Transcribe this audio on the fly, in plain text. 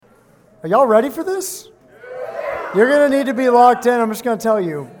Are y'all ready for this? You're going to need to be locked in. I'm just going to tell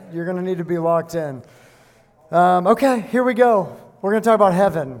you. You're going to need to be locked in. Okay, here we go. We're going to talk about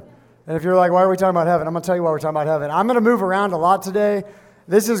heaven. And if you're like, why are we talking about heaven? I'm going to tell you why we're talking about heaven. I'm going to move around a lot today.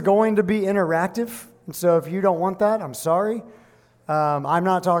 This is going to be interactive. And so if you don't want that, I'm sorry. I'm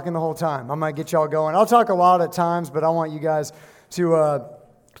not talking the whole time. I might get y'all going. I'll talk a lot at times, but I want you guys to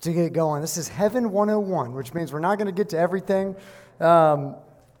get going. This is Heaven 101, which means we're not going to get to everything.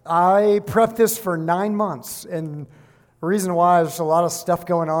 I prepped this for 9 months, and the reason why there's a lot of stuff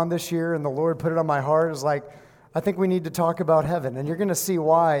going on this year, and the Lord put it on my heart, is like, I think we need to talk about heaven, and you're going to see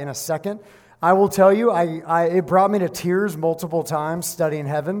why in a second. I will tell you, it brought me to tears multiple times studying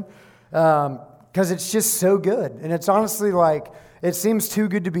heaven, because it's just so good, and it's honestly like, it seems too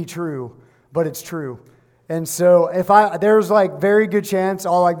good to be true, but it's true. And so there's like very good chance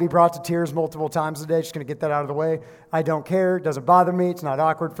I'll like be brought to tears multiple times a day. Just going to get that out of the way. I don't care. It doesn't bother me. It's not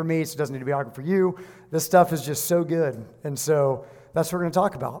awkward for me. So it doesn't need to be awkward for you. This stuff is just so good. And so that's what we're going to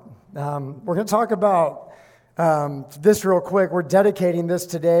talk about. We're going to talk about this real quick. We're dedicating this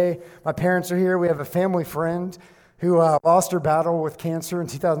today. My parents are here. We have a family friend who lost her battle with cancer in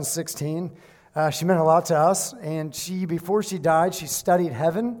 2016. She meant a lot to us. And before she died, she studied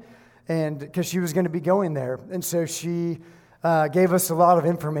heaven. And because she was going to be going there. And so she gave us a lot of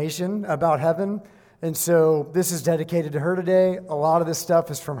information about heaven. And so this is dedicated to her today. A lot of this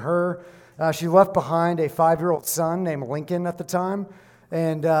stuff is from her. She left behind a 5-year-old son named Lincoln at the time.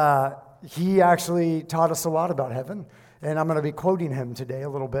 And he actually taught us a lot about heaven. And I'm going to be quoting him today a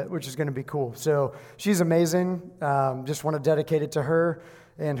little bit, which is going to be cool. So she's amazing. Just want to dedicate it to her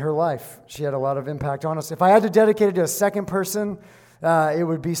and her life. She had a lot of impact on us. If I had to dedicate it to a second person, it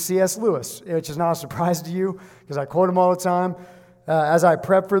would be C.S. Lewis, which is not a surprise to you because I quote him all the time. As I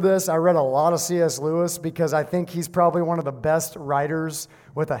prep for this, I read a lot of C.S. Lewis because I think he's probably one of the best writers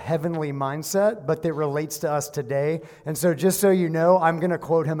with a heavenly mindset, but that relates to us today. And so just so you know, I'm going to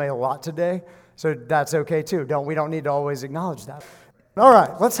quote him a lot today, so that's okay too. We don't need to always acknowledge that. All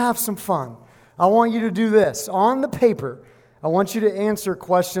right, let's have some fun. I want you to do this. On the paper, I want you to answer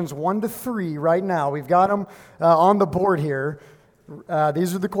questions 1 to 3 right now. We've got them on the board here.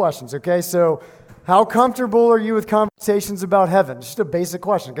 These are the questions, okay? So how comfortable are you with conversations about heaven? Just a basic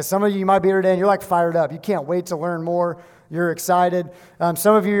question, because some of you might be here today and you're like fired up. You can't wait to learn more. You're excited.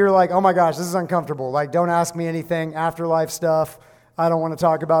 Some of you are like, oh my gosh, this is uncomfortable. Like, don't ask me anything, afterlife stuff. I don't want to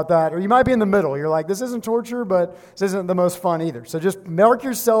talk about that. Or you might be in the middle. You're like, this isn't torture, but this isn't the most fun either. So just mark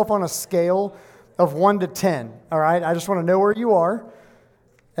yourself on a scale of 1 to 10, all right? I just want to know where you are.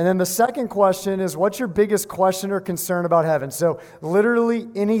 And then the second question is, what's your biggest question or concern about heaven? So literally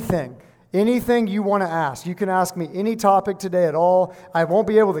anything you want to ask. You can ask me any topic today at all. I won't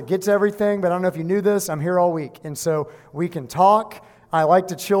be able to get to everything, but I don't know if you knew this. I'm here all week. And so we can talk. I like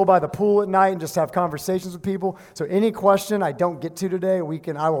to chill by the pool at night and just have conversations with people. So any question I don't get to today,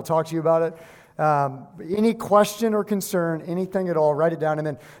 I will talk to you about it. Any question or concern, anything at all, write it down. And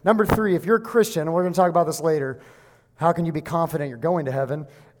then number 3, if you're a Christian, and we're going to talk about this later, how can you be confident you're going to heaven?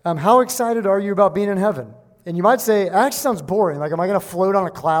 How excited are you about being in heaven? And you might say, it actually sounds boring. Like, am I going to float on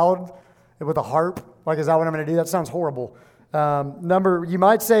a cloud with a harp? Like, is that what I'm going to do? That sounds horrible. You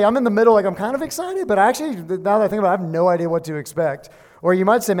might say, I'm in the middle, like I'm kind of excited, but actually, now that I think about it, I have no idea what to expect. Or you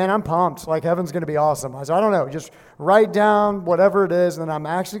might say, man, I'm pumped. Like, heaven's going to be awesome. So I don't know. Just write down whatever it is, and then I'm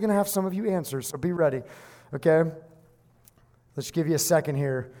actually going to have some of you answer. So be ready. Okay? Let's give you a second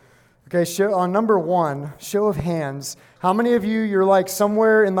here. Okay, on number 1, show of hands. How many of you're like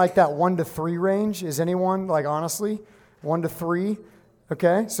somewhere in like that 1 to 3 range? Is anyone, like honestly, 1 to 3?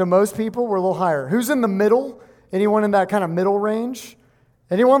 Okay, so most people were a little higher. Who's in the middle? Anyone in that kind of middle range?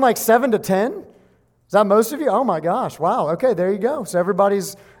 Anyone like 7 to 10? Is that most of you? Oh my gosh, wow. Okay, there you go. So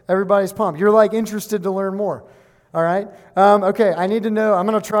everybody's pumped. You're like interested to learn more. All right? Okay, I need to know, I'm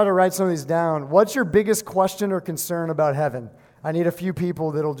going to try to write some of these down. What's your biggest question or concern about heaven? I need a few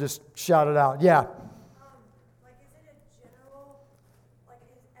people that'll just shout it out. Yeah. Like, is it a general, like,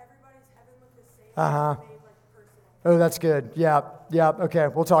 is everybody's heaven look the same? Uh-huh. Made, like, personal? Oh, that's good. Yeah. Okay,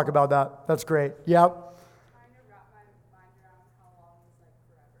 we'll talk about that. That's great. Yep. Trying to wrap my mind around how long is, like,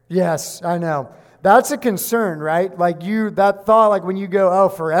 forever. Yes, I know. That's a concern, right? Like that thought, like when you go, oh,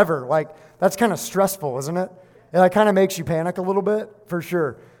 forever, like that's kind of stressful, isn't it? It like kind of makes you panic a little bit, for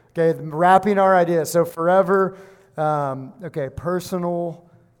sure. Okay, wrapping our ideas. So forever. Okay, personal,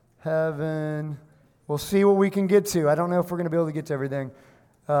 heaven. We'll see what we can get to. I don't know if we're going to be able to get to everything.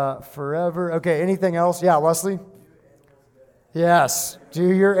 Forever. Okay, anything else? Yeah, Wesley? Yes.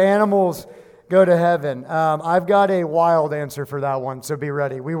 Do your animals go to heaven? I've got a wild answer for that one, so be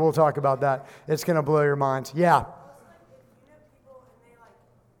ready. We will talk about that. It's going to blow your mind. Yeah.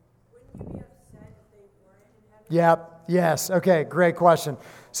 Yep. Yes. Okay. Great question.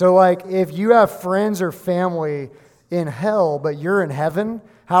 So, like, if you have friends or family in hell, but you're in heaven,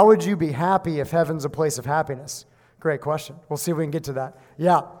 how would you be happy if heaven's a place of happiness? Great question. We'll see if we can get to that.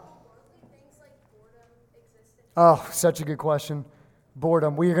 Yeah. Oh, such a good question.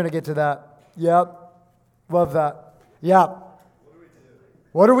 Boredom. We're going to get to that. Yep. Love that. Yeah.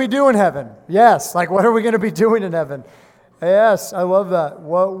 What do we do in heaven? Yes. Like, what are we going to be doing in heaven? Yes. I love that.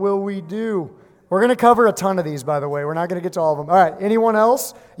 What will we do? We're going to cover a ton of these, by the way. We're not going to get to all of them. All right. Anyone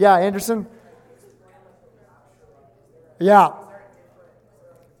else? Yeah, Anderson? Yeah.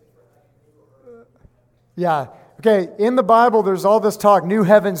 Yeah. Okay. In the Bible, there's all this talk, new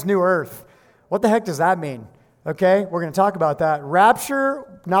heavens, new earth. What the heck does that mean? Okay. We're going to talk about that.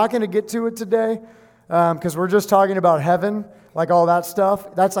 Rapture, not going to get to it today because we're just talking about heaven, like all that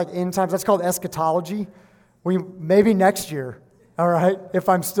stuff. That's like end times. That's called eschatology. Maybe next year. All right, if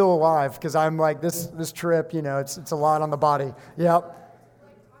I'm still alive, because I'm like, this trip, you know, it's a lot on the body. Yep.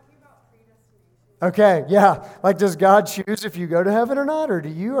 Okay, yeah. Like, does God choose if you go to heaven or not, or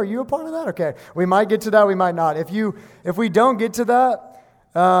are you a part of that? Okay, we might get to that, we might not. If we don't get to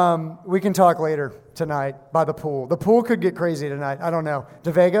that, we can talk later tonight by the pool. The pool could get crazy tonight. I don't know.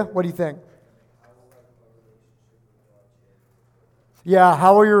 DeVega, what do you think? Yeah,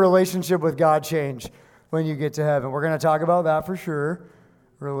 how will your relationship with God change when you get to heaven? We're going to talk about that for sure.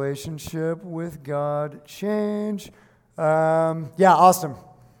 Relationship with God change. Yeah, awesome.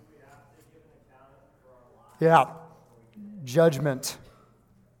 Yeah. Judgment.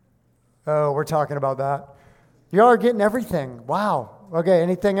 Oh, we're talking about that. Y'all are getting everything. Wow. Okay,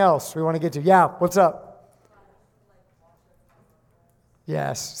 anything else we want to get to? Yeah, what's up?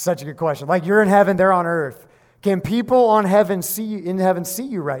 Yes, such a good question. Like, you're in heaven, they're on earth. Can people in heaven see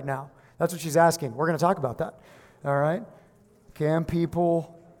you right now? That's what she's asking. We're going to talk about that. All right? Can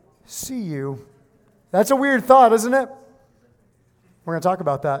people see you? That's a weird thought, isn't it? We're going to talk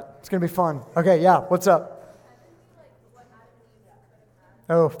about that. It's going to be fun. Okay, yeah. What's up?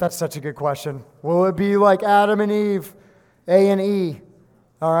 Oh, that's such a good question. Will it be like Adam and Eve? A and E.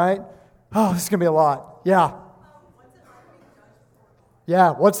 All right? Oh, this is going to be a lot. Yeah. Yeah.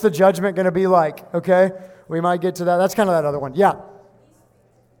 What's the judgment going to be like? Okay? We might get to that. That's kind of that other one. Yeah.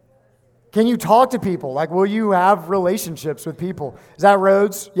 Can you talk to people? Like, will you have relationships with people? Is that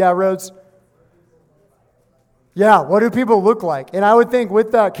Rhodes? Yeah, Rhodes. Yeah, what do people look like? And I would think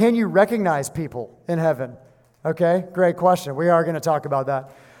with that, can you recognize people in heaven? Okay, great question. We are going to talk about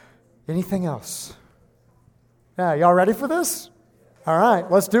that. Anything else? Yeah, y'all ready for this? All right,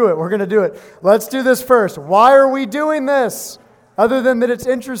 let's do it. We're going to do it. Let's do this first. Why are we doing this? Other than that it's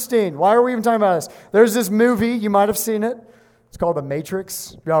interesting. Why are we even talking about this? There's this movie, you might have seen it. It's called The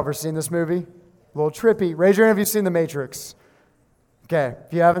Matrix. Y'all ever seen this movie? A little trippy. Raise your hand if you've seen The Matrix. Okay,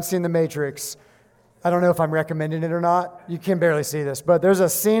 if you haven't seen The Matrix, I don't know if I'm recommending it or not. You can barely see this, but there's a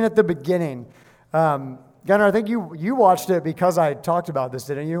scene at the beginning. Gunnar, I think you watched it because I talked about this,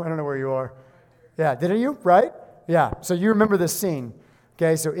 didn't you? I don't know where you are. Yeah, didn't you? Right? Yeah, so you remember this scene.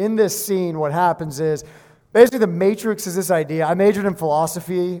 Okay, so in this scene, what happens is, basically the Matrix is this idea. I majored in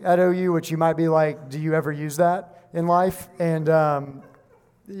philosophy at OU, which you might be like, do you ever use that in life? And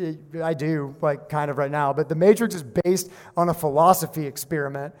I do, like, kind of right now. But the Matrix is based on a philosophy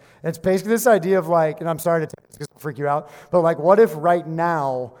experiment. And it's basically this idea of, like, and I'm sorry to tell you this because it'll freak you out, but, like, what if right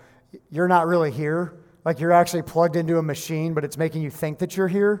now you're not really here? Like, you're actually plugged into a machine, but it's making you think that you're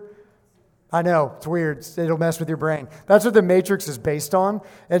here? I know, it's weird. It'll mess with your brain. That's what the Matrix is based on.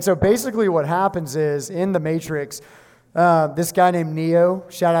 And so basically what happens is, in the Matrix, this guy named Neo,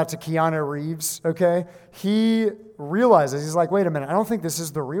 shout out to Keanu Reeves, okay? He realizes, he's like, wait a minute, I don't think this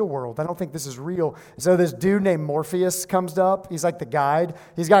is the real world. I don't think this is real. So this dude named Morpheus comes up. He's like the guide.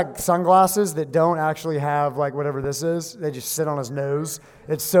 He's got sunglasses that don't actually have, like, whatever this is. They just sit on his nose.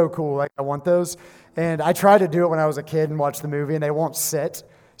 It's so cool. Like, I want those. And I tried to do it when I was a kid and watch the movie, and they won't sit.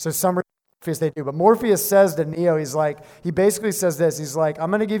 So some Morpheus they do. But Morpheus says to Neo, he basically says this. He's like, I'm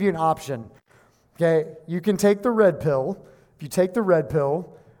going to give you an option. Okay, you can take the red pill. If you take the red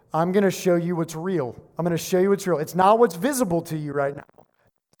pill, I'm going to show you what's real. I'm going to show you what's real. It's not what's visible to you right now,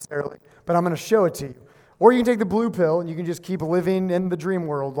 necessarily, but I'm going to show it to you. Or you can take the blue pill, and you can just keep living in the dream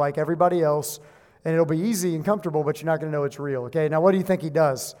world like everybody else, and it'll be easy and comfortable, but you're not going to know it's real. Okay, now what do you think he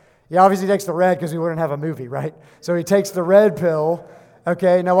does? He obviously takes the red because we wouldn't have a movie, right? So he takes the red pill.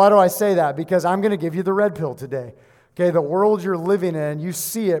 Okay, now why do I say that? Because I'm going to give you the red pill today. Okay, the world you're living in, you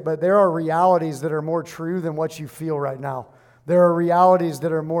see it, but there are realities that are more true than what you feel right now. There are realities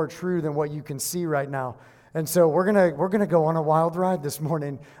that are more true than what you can see right now. And so we're gonna go on a wild ride this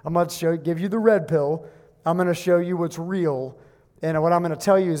morning. I'm going to give you the red pill. I'm going to show you what's real. And what I'm going to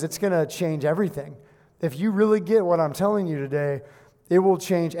tell you is it's going to change everything. If you really get what I'm telling you today, it will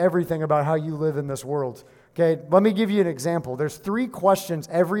change everything about how you live in this world. Okay, let me give you an example. There's 3 questions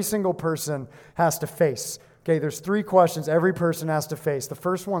every single person has to face. Okay, there's 3 questions every person has to face. The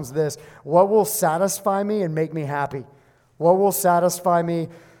first one's this: what will satisfy me and make me happy? What will satisfy me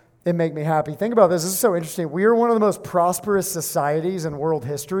and make me happy? Think about this. This is so interesting. We are one of the most prosperous societies in world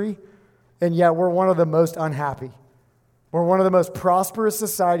history, and yet we're one of the most unhappy. We're one of the most prosperous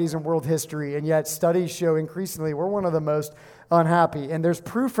societies in world history, and yet studies show increasingly we're one of the most unhappy. And there's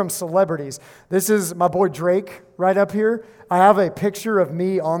proof from celebrities. This is my boy Drake right up here. I have a picture of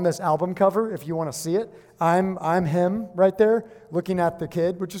me on this album cover if you want to see it. I'm him right there looking at the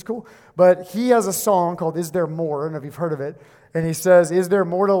kid, which is cool. But he has a song called Is There More? I don't know if you've heard of it. And he says, is there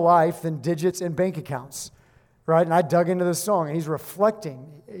more to life than digits and bank accounts? Right? And I dug into this song, and he's reflecting.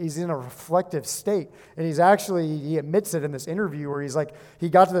 He's in a reflective state. And he admits it in this interview where he's like, he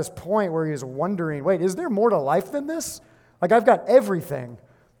got to this point where he was wondering, wait, is there more to life than this? Like, I've got everything,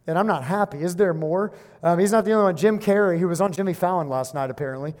 and I'm not happy. Is there more? He's not the only one. Jim Carrey, who was on Jimmy Fallon last night,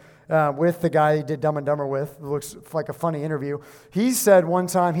 apparently, with the guy he did Dumb and Dumber with. It looks like a funny interview. He said one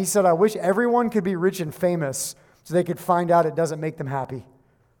time, I wish everyone could be rich and famous so they could find out it doesn't make them happy.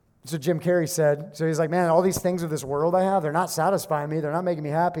 That's what Jim Carrey said. So he's like, man, all these things of this world I have, they're not satisfying me. They're not making me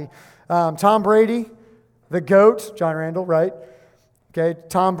happy. Tom Brady, the GOAT, John Randall, right? Okay,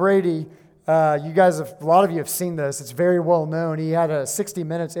 Tom Brady, a lot of you have seen this. It's very well known. He had a 60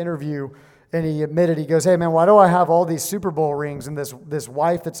 Minutes interview, and he admitted, he goes, hey, man, why do I have all these Super Bowl rings and this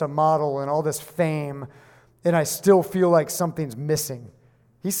wife that's a model and all this fame, and I still feel like something's missing?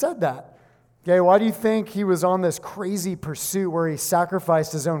 He said that. Okay, why do you think he was on this crazy pursuit where he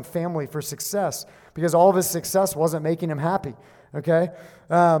sacrificed his own family for success? Because all of his success wasn't making him happy, okay?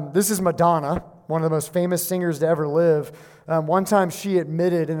 This is Madonna, one of the most famous singers to ever live. One time she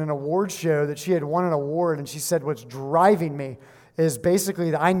admitted in an award show that she had won an award, and she said, what's driving me is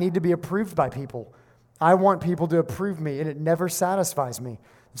basically that I need to be approved by people. I want people to approve me, and it never satisfies me.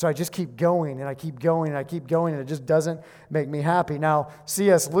 So I just keep going, and I keep going, and I keep going, and it just doesn't make me happy. Now,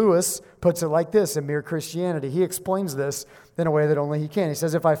 C.S. Lewis puts it like this in Mere Christianity. He explains this in a way that only he can. He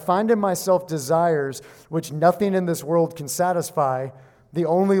says, if I find in myself desires which nothing in this world can satisfy, the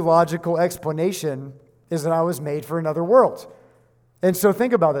only logical explanation is that I was made for another world. And so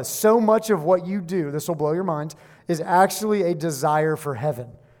think about this. So much of what you do, this will blow your mind, is actually a desire for heaven.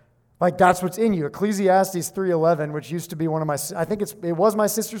 Like, that's what's in you. Ecclesiastes 3:11, which used to be one of it was my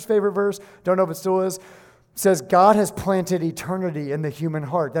sister's favorite verse. Don't know if it still is. Says, God has planted eternity in the human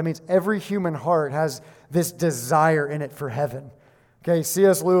heart. That means every human heart has this desire in it for heaven. Okay,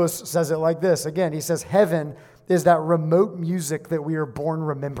 C.S. Lewis says it like this. Again, he says, heaven is that remote music that we are born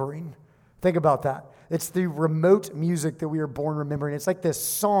remembering. Think about that. It's the remote music that we are born remembering. It's like this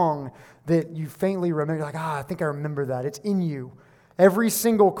song that you faintly remember. You're like, I think I remember that. It's in you. Every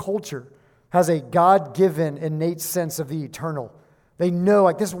single culture has a God-given innate sense of the eternal. They know,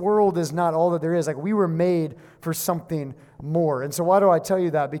 like, this world is not all that there is. Like, we were made for something more. And so why do I tell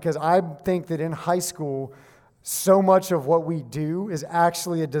you that? Because I think that in high school, so much of what we do is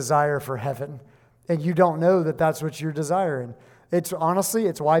actually a desire for heaven. And you don't know that that's what you're desiring. It's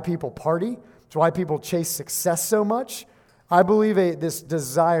why people party. It's why people chase success so much. I believe this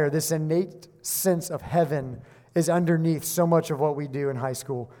desire, this innate sense of heaven is underneath so much of what we do in high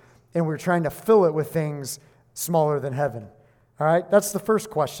school. And we're trying to fill it with things smaller than heaven. All right, that's the first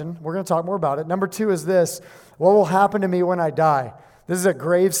question. We're going to talk more about it. Number 2 is this: what will happen to me when I die? This is a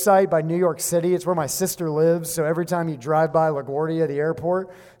grave site by New York City. It's where my sister lives. So every time you drive by LaGuardia, the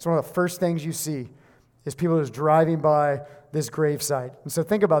airport, it's one of the first things you see is people just driving by this grave site. And so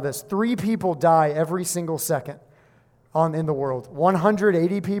think about this. 3 people die every single second in the world.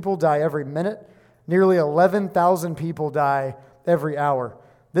 180 people die every minute. Nearly 11,000 people die every hour.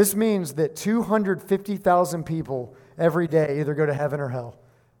 This means that 250,000 people every day either go to heaven or hell.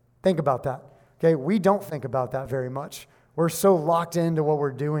 Think about that. Okay, we don't think about that very much. We're so locked into what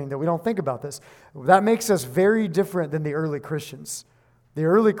we're doing that we don't think about this. That makes us very different than the early Christians. The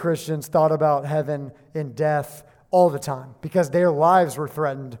early Christians thought about heaven and death all the time because their lives were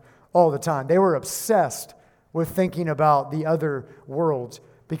threatened all the time. They were obsessed with thinking about the other worlds,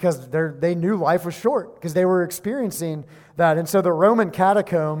 because they knew life was short because they were experiencing that. And so the Roman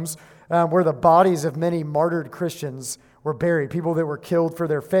catacombs where the bodies of many martyred Christians were buried, people that were killed for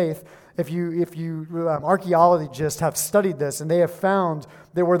their faith. If you archaeologists have studied this, and they have found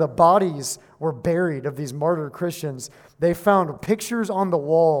that where the bodies were buried of these martyred Christians, they found pictures on the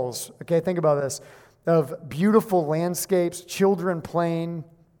walls, okay, think about this, of beautiful landscapes, children playing,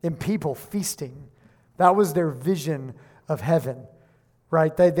 and people feasting. That was their vision of heaven.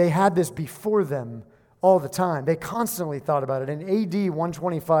 Right? They had this before them all the time. They constantly thought about it. In AD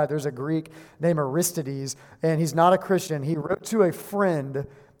 125, there's a Greek named Aristides, and he's not a Christian. He wrote to a friend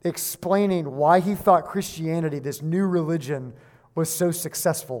explaining why he thought Christianity, this new religion, was so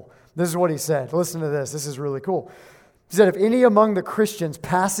successful. This is what he said. Listen to this. This is really cool. He said, if any among the Christians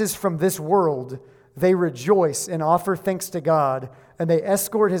passes from this world, they rejoice and offer thanks to God, and they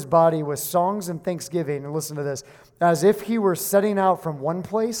escort his body with songs and thanksgiving. And listen to this, as if he were setting out from one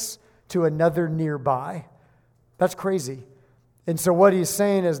place to another nearby. That's crazy. And so what he's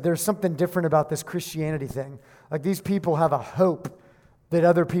saying is there's something different about this Christianity thing. Like these people have a hope that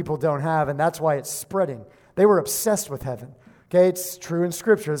other people don't have, and that's why it's spreading. They were obsessed with heaven. Okay, it's true in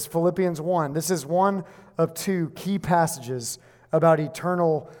Scripture. It's Philippians 1. This is one of two key passages about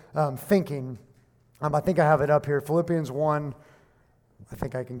eternal thinking. I think I have it up here. Philippians 1. I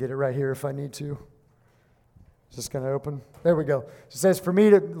think I can get it right here if I need to. Just going to open. There we go. It says, for me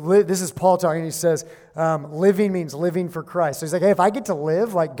to live, this is Paul talking. He says, living means living for Christ. So he's like, hey, if I get to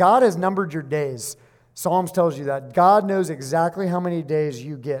live, like God has numbered your days. Psalms tells you that. God knows exactly how many days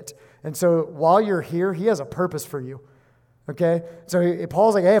you get. And so while you're here, he has a purpose for you. Okay? So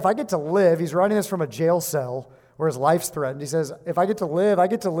Paul's like, hey, if I get to live, he's writing this from a jail cell where his life's threatened. He says, if I get to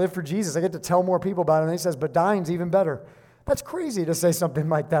live for Jesus. I get to tell more people about him. And he says, but dying's even better. That's crazy to say something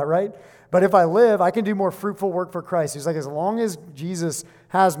like that, right? But if I live, I can do more fruitful work for Christ. He's like, as long as Jesus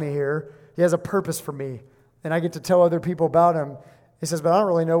has me here, he has a purpose for me. And I get to tell other people about him. He says, but I don't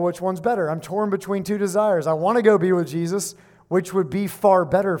really know which one's better. I'm torn between two desires. I want to go be with Jesus, which would be far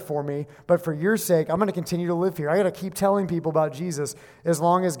better for me. But for your sake, I'm going to continue to live here. I got to keep telling people about Jesus as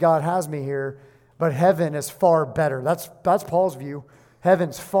long as God has me here. But heaven is far better. That's Paul's view.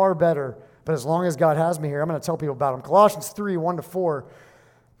 Heaven's far better. But as long as God has me here, I'm going to tell people about him. Colossians 3, 1-4.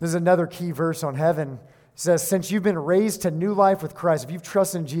 This is another key verse on heaven. It says, since you've been raised to new life with Christ, if you've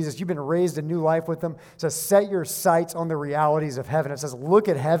trusted in Jesus, you've been raised to new life with him. It says, set your sights on the realities of heaven. It says, look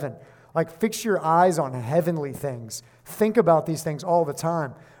at heaven. Like, fix your eyes on heavenly things. Think about these things all the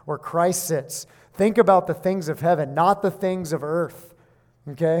time, where Christ sits. Think about the things of heaven, not the things of earth.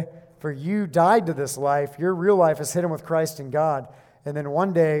 Okay? For you died to this life. Your real life is hidden with Christ in God. And then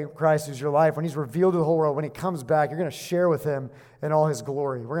one day, Christ is your life. When he's revealed to the whole world, when he comes back, you're going to share with him in all his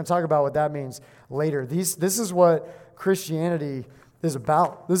glory. We're going to talk about what that means later. This is what Christianity is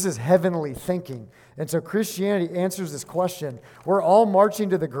about. This is heavenly thinking. And so Christianity answers this question. We're all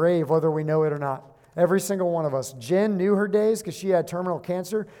marching to the grave, whether we know it or not. Every single one of us. Jen knew her days because she had terminal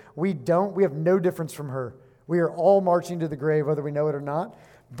cancer. We don't. We have no difference from her. We are all marching to the grave, whether we know it or not.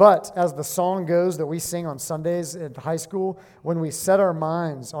 But as the song goes that we sing on Sundays at high school, when we set our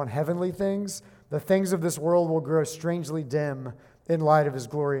minds on heavenly things, the things of this world will grow strangely dim in light of his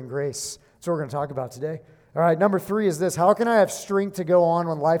glory and grace. That's what we're going to talk about today. All right, number 3 is this. How can I have strength to go on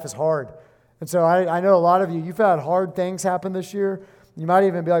when life is hard? And so I know a lot of you've had hard things happen this year. You might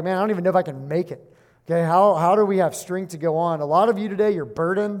even be like, man, I don't even know if I can make it. Okay, how do we have strength to go on? A lot of you today, you're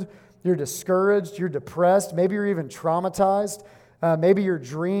burdened, you're discouraged, you're depressed, maybe you're even traumatized. Maybe your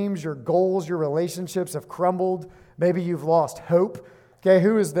dreams, your goals, your relationships have crumbled. Maybe you've lost hope. Okay,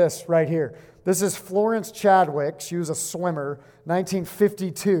 who is this right here? This is Florence Chadwick. She was a swimmer,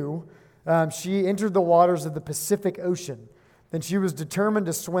 1952. She entered the waters of the Pacific Ocean. Then she was determined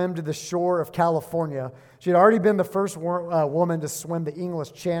to swim to the shore of California. She had already been the first woman to swim the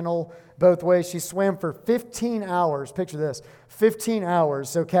English Channel both ways. She swam for 15 hours. Picture this, 15 hours.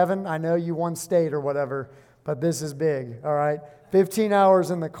 So Kevin, I know you won state or whatever, but this is big, all right? 15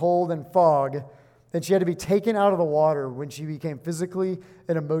 hours in the cold and fog. Then she had to be taken out of the water when she became physically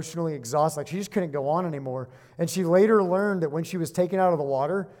and emotionally exhausted. Like she just couldn't go on anymore. And she later learned that when she was taken out of the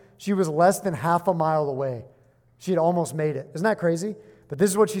water, she was less than half a mile away. She had almost made it. Isn't that crazy? But this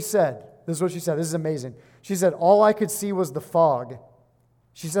is what she said. This is amazing. She said, all I could see was the fog.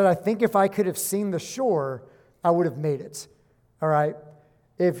 She said, I think if I could have seen the shore, I would have made it. All right?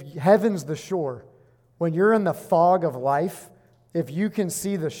 If heaven's the shore, when you're in the fog of life, if you can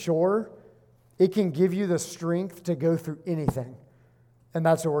see the shore, it can give you the strength to go through anything. And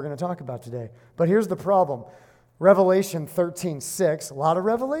that's what we're going to talk about today. But here's the problem. Revelation 13:6. A lot of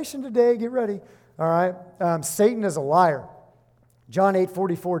revelation today. Get ready. All right. Satan is a liar. John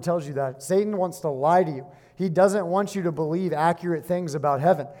 8:44 tells you that. Satan wants to lie to you. He doesn't want you to believe accurate things about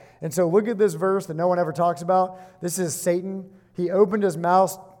heaven. And so look at this verse that no one ever talks about. This is Satan. He opened his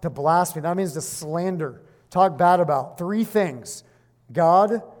mouth to blaspheme. That means to slander. Talk bad about 3 things.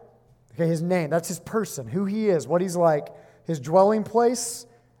 God, okay, his name, that's his person, who he is, what he's like, his dwelling place,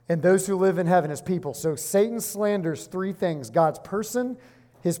 and those who live in heaven, his people. So Satan slanders 3 things: God's person,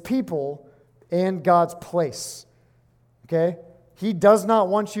 his people, and God's place. Okay? He does not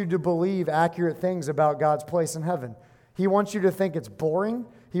want you to believe accurate things about God's place in heaven. He wants you to think it's boring.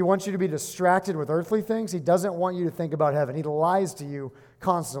 He wants you to be distracted with earthly things. He doesn't want you to think about heaven. He lies to you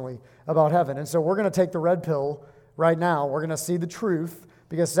constantly about heaven. And so we're going to take the red pill right now. We're going to see the truth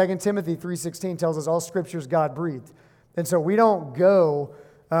because 2 Timothy 3:16 tells us all Scripture is God-breathed. And so we don't go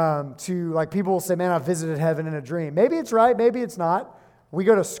to, like people will say, man, I visited heaven in a dream. Maybe it's right, maybe it's not. We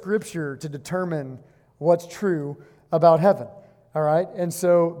go to Scripture to determine what's true about heaven. All right? And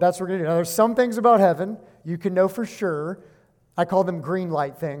so that's what we're going to do. Now, there's some things about heaven you can know for sure. I call them green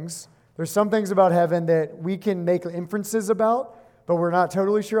light things. There's some things about heaven that we can make inferences about, but we're not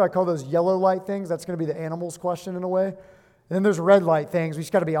totally sure. I call those yellow light things. That's going to be the animals question in a way. And then there's red light things. We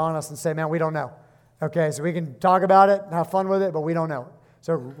just got to be honest and say, man, we don't know. Okay, so we can talk about it and have fun with it, but we don't know.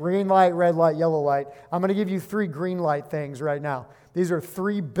 So green light, red light, yellow light. I'm going to give you 3 green light things right now. These are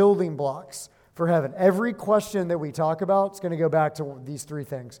 3 building blocks for heaven. Every question that we talk about is going to go back to these 3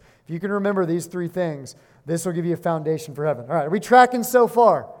 things. If you can remember these 3 things, this will give you a foundation for heaven. All right, are we tracking so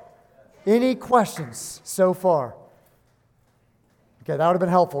far? Any questions so far? Okay, that would have been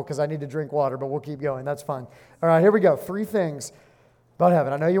helpful because I need to drink water, but we'll keep going. That's fine. All right, here we go. 3 things about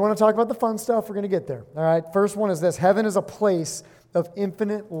heaven. I know you want to talk about the fun stuff. We're going to get there. All right, first one is this. Heaven is a place of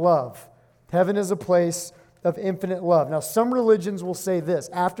infinite love. Heaven is a place of infinite love. Now, some religions will say this.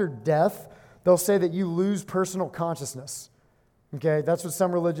 After death, they'll say that you lose personal consciousness. Okay, that's what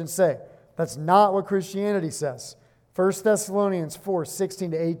some religions say. That's not what Christianity says. 1 Thessalonians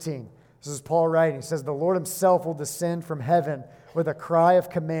 4:16-18. This is Paul writing. He says, the Lord himself will descend from heaven with a cry of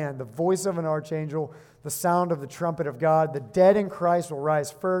command, the voice of an archangel, the sound of the trumpet of God. The dead in Christ will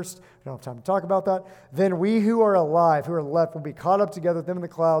rise first. We don't have time to talk about that. Then we who are alive, who are left, will be caught up together with them in the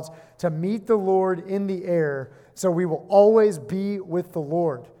clouds to meet the Lord in the air. So we will always be with the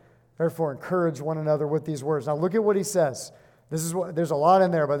Lord. Therefore, encourage one another with these words. Now look at what he says. This is what, there's a lot in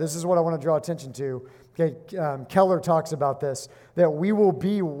there, but this is what I want to draw attention to. Okay, Keller talks about this, that we will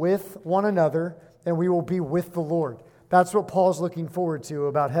be with one another and we will be with the Lord. That's what Paul's looking forward to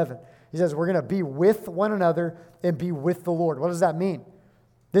about heaven. He says we're going to be with one another and be with the Lord. What does that mean?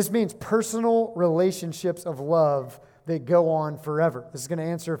 This means personal relationships of love that go on forever. This is going to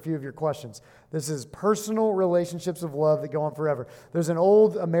answer a few of your questions. This is personal relationships of love that go on forever. There's an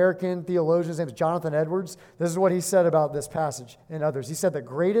old American theologian, his name is Jonathan Edwards. This is what he said about this passage and others. He said the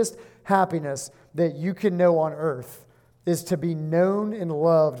greatest happiness that you can know on earth is to be known and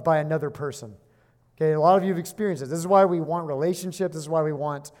loved by another person. Okay, a lot of you have experienced this. This is why we want relationships. This is why we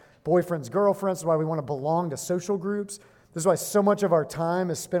want boyfriends, girlfriends. This is why we want to belong to social groups. This is why so much of our time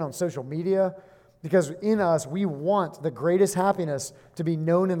is spent on social media. Because in us, we want the greatest happiness to be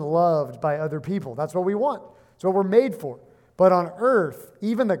known and loved by other people. That's what we want. It's what we're made for. But on earth,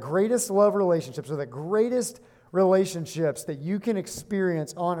 even the greatest love relationships, or the greatest relationships that you can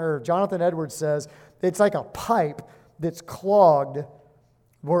experience on earth, Jonathan Edwards says, it's like a pipe that's clogged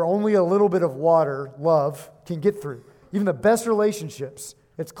where only a little bit of water, love, can get through. Even the best relationships,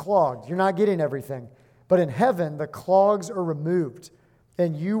 it's clogged. You're not getting everything. But in heaven, the clogs are removed.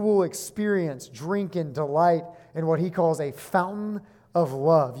 And you will experience drink and delight in what he calls a fountain of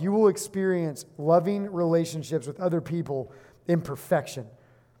love. You will experience loving relationships with other people in perfection.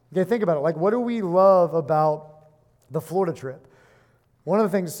 Okay, think about it. Like, what do we love about the Florida trip? One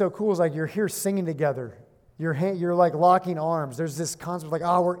of the things that's so cool is like you're here singing together. You're like locking arms. There's this concept like,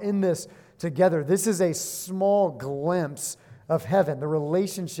 we're in this together. This is a small glimpse of heaven, the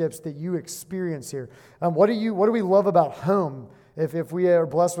relationships that you experience here. What do we love about home? If we are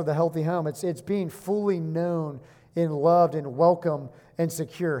blessed with a healthy home, it's being fully known and loved and welcome and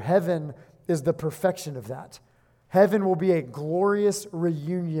secure. Heaven is the perfection of that. Heaven will be a glorious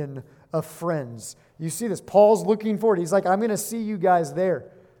reunion of friends. You see this. Paul's looking forward. He's like, I'm going to see you guys there.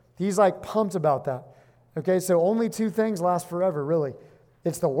 He's like pumped about that. Okay, so only 2 things last forever, really.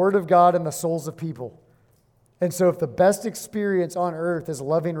 It's the Word of God and the souls of people. And so if the best experience on earth is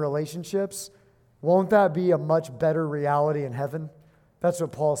loving relationships, won't that be a much better reality in heaven? That's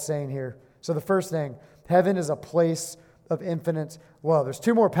what Paul's saying here. So the first thing, heaven is a place of infinite love. There's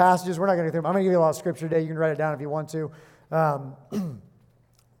 2 more passages. We're not going to go through them. I'm going to give you a lot of scripture today. You can write it down if you want to.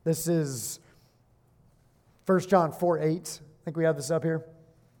 This is 1 John 4:8. I think we have this up here.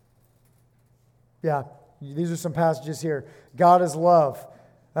 Yeah, these are some passages here. God is love.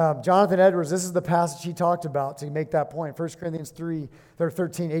 Jonathan Edwards, this is the passage he talked about to make that point. 1 Corinthians 13,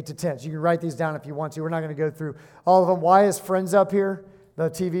 8-10. So you can write these down if you want to. We're not going to go through all of them. Why is Friends up here? The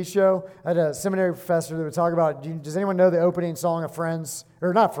TV show. I had a seminary professor that would talk about, does anyone know the opening song of Friends?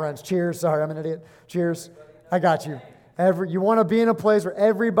 Or not Friends, Cheers. Sorry, I'm an idiot. Cheers. I got you. You want to be in a place where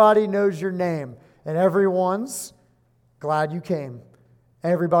everybody knows your name and everyone's Glad you came.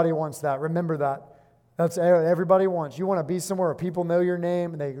 Everybody wants that. Remember that. That's everybody wants. You want to be somewhere where people know your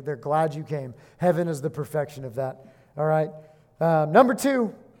name and they're glad you came. Heaven is the perfection of that. All right. Number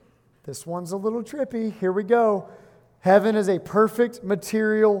 2. This one's a little trippy. Here we go. Heaven is a perfect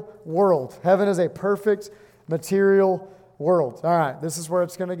material world. Heaven is a perfect material world. All right. This is where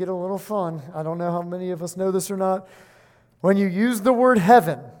it's going to get a little fun. I don't know how many of us know this or not. When you use the word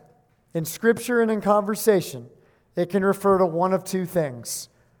heaven in Scripture and in conversation, it can refer to one of two things.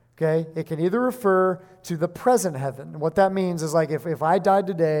 Okay? It can either refer to the present heaven. What that means is like if I died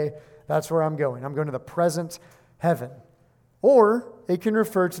today, that's where I'm going. I'm going to the present heaven. Or it can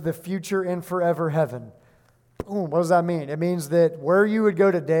refer to the future and forever heaven. Boom, what does that mean? It means that where you would go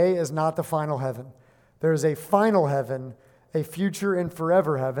today is not the final heaven. There's a final heaven, a future and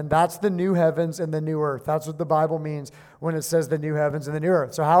forever heaven. That's the new heavens and the new earth. That's what the Bible means when it says the new heavens and the new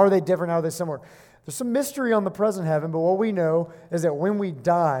earth. So how are they different? How are they similar? There's some mystery on the present heaven, but what we know is that when we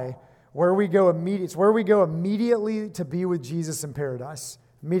die, where we go immediately to be with Jesus in paradise.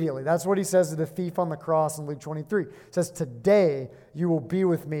 Immediately. That's what he says to the thief on the cross in Luke 23. It says, today you will be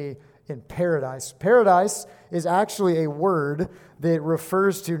with me in paradise. Paradise is actually a word that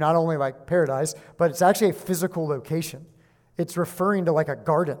refers to not only like paradise, but it's actually a physical location. It's referring to like a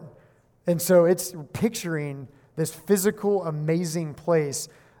garden. And so it's picturing this physical, amazing place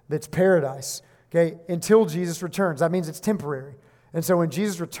that's paradise. Okay, until Jesus returns. That means it's temporary. And so when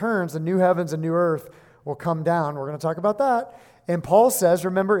Jesus returns, the new heavens and new earth will come down. We're going to talk about that. And Paul says,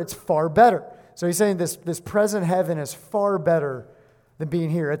 remember, it's far better. So he's saying this present heaven is far better than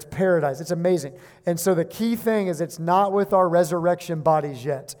being here. It's paradise. It's amazing. And so the key thing is it's not with our resurrection bodies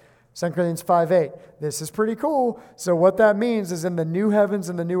yet. 2 Corinthians 5:8. This is pretty cool. So what that means is in the new heavens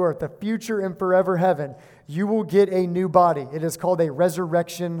and the new earth, the future and forever heaven, you will get a new body. It is called a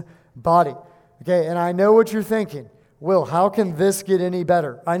resurrection body. Okay, and I know what you're thinking. Will, how can this get any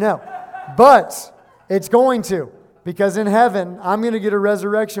better? I know. But it's going to. Because in heaven, I'm going to get a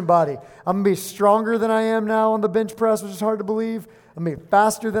resurrection body. I'm going to be stronger than I am now on the bench press, which is hard to believe. I'm going to be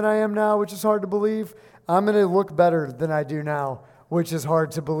faster than I am now, which is hard to believe. I'm going to look better than I do now, which is hard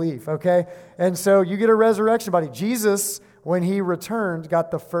to believe, okay? And so you get a resurrection body. Jesus, when he returned,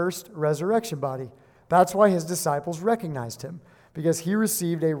 got the first resurrection body. That's why his disciples recognized him, because he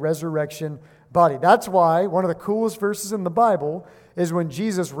received a resurrection body. That's why one of the coolest verses in the Bible is when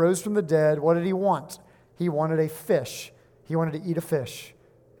Jesus rose from the dead, what did he want? He wanted a fish. He wanted to eat a fish.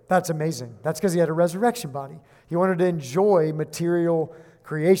 That's amazing. That's because he had a resurrection body. He wanted to enjoy material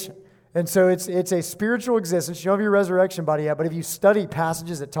creation. And so it's a spiritual existence. You don't have your resurrection body yet, but if you study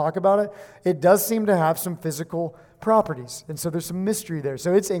passages that talk about it, it does seem to have some physical properties. And so there's some mystery there.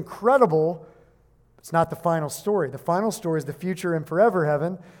 So it's incredible. It's not the final story. The final story is the future and forever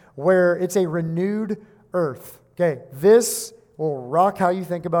heaven, where it's a renewed earth. Okay, this will rock how you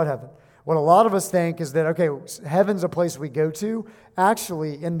think about heaven. What a lot of us think is that, okay, heaven's a place we go to.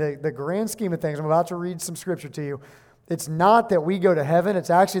 Actually, in the grand scheme of things, I'm about to read some scripture to you. It's not that we go to heaven. It's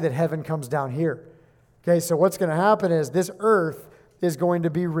actually that heaven comes down here. Okay, so what's going to happen is this earth is going to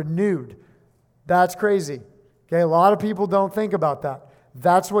be renewed. That's crazy. Okay, a lot of people don't think about that.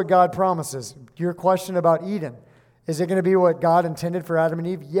 That's what God promises. Your question about Eden, is it going to be what God intended for Adam and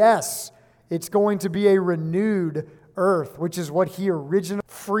Eve? Yes. It's going to be a renewed earth, which is what he originally,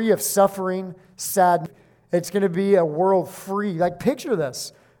 free of suffering, sadness. It's going to be a world free, like picture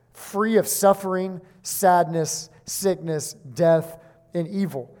this, free of suffering, sadness, sickness, death, and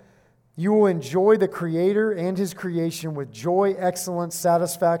evil. You will enjoy the Creator and his creation with joy, excellence,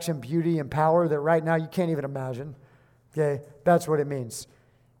 satisfaction, beauty, and power that right now you can't even imagine. Okay, that's what it means.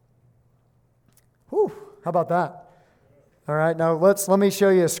 Whew, how about that? All right, now let me show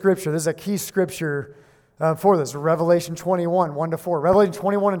you a scripture. This is a key scripture for this. Revelation 21, 1-4. Revelation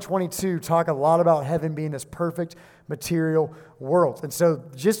 21 and 22 talk a lot about heaven being this perfect material world. And so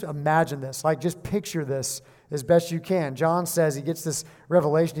just imagine this, like just picture this as best you can. John says, he gets this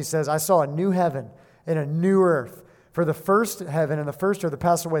revelation. He says, I saw a new heaven and a new earth. For the first heaven and the first earth had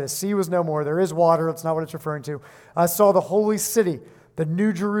passed away. The sea was no more. There is water. That's not what it's referring to. I saw the holy city, the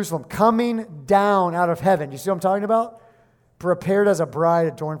new Jerusalem, coming down out of heaven. You see what I'm talking about? Prepared as a bride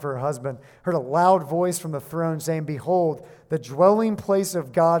adorned for her husband. Heard a loud voice from the throne saying, behold, the dwelling place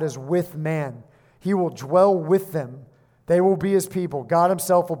of God is with man. He will dwell with them. They will be his people. God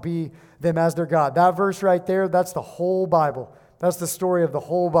himself will be them as their God. That verse right there, that's the whole Bible. That's the story of the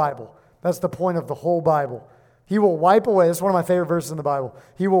whole Bible. That's the point of the whole Bible. He will wipe away, this is one of my favorite verses in the Bible.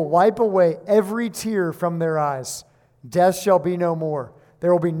 He will wipe away every tear from their eyes. Death shall be no more.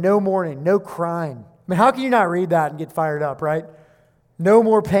 There will be no mourning, no crying. I mean, how can you not read that and get fired up, right? No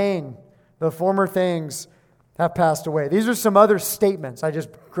more pain. The former things have passed away. These are some other statements. I just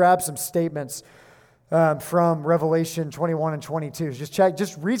grabbed some statements from Revelation 21 and 22.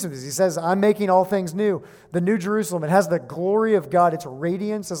 Just read some of these. He says, I'm making all things new. The New Jerusalem, it has the glory of God. Its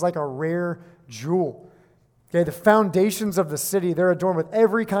radiance is like a rare jewel. Okay, the foundations of the city, they're adorned with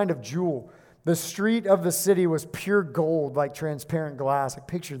every kind of jewel. The street of the city was pure gold, like transparent glass. Like,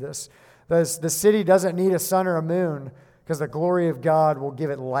 picture this. The city doesn't need a sun or a moon because the glory of God will give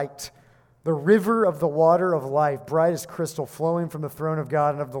it light. The river of the water of life, bright as crystal, flowing from the throne of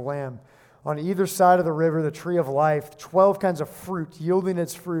God and of the Lamb. On either side of the river, the tree of life, 12 kinds of fruit, yielding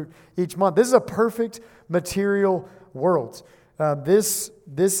its fruit each month. This is a perfect material world. This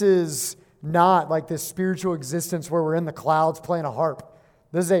is not like this spiritual existence where we're in the clouds playing a harp.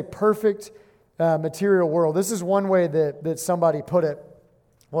 This is a perfect material world. This is one way that somebody put it.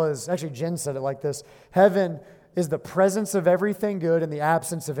 Actually Jen said it like this. Heaven is the presence of everything good and the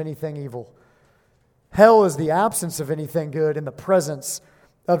absence of anything evil. Hell is the absence of anything good and the presence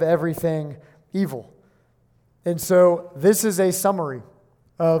of everything evil. And so this is a summary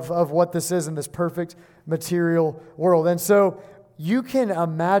of what this is in this perfect material world. And so you can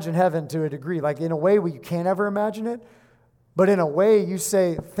imagine heaven to a degree. Like, in a way you can't ever imagine it. But in a way you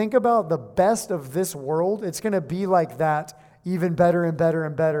say, think about the best of this world. It's going to be like that, even better and better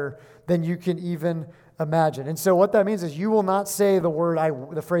and better than you can even imagine. And so what that means is you will not say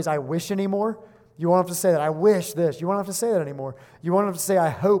the phrase I wish anymore. You won't have to say that. I wish this. You won't have to say that anymore. You won't have to say I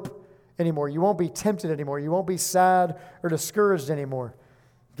hope anymore. You won't be tempted anymore. You won't be sad or discouraged anymore.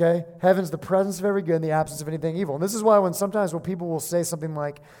 Okay? Heaven's the presence of every good and the absence of anything evil. And this is why when people will say something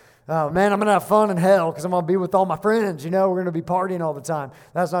like, oh, man, I'm going to have fun in hell because I'm going to be with all my friends. We're going to be partying all the time.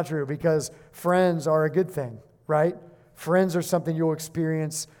 That's not true, because friends are a good thing, right? Friends are something you'll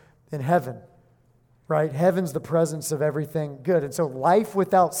experience in heaven, right? Heaven's the presence of everything good. And so life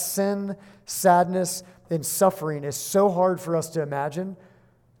without sin, sadness, and suffering is so hard for us to imagine,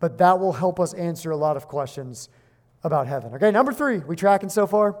 but that will help us answer a lot of questions about heaven. Okay, number 3. We tracking so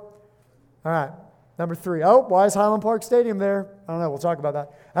far? All right, number 3. Oh, why is Highland Park Stadium there? I don't know. We'll talk about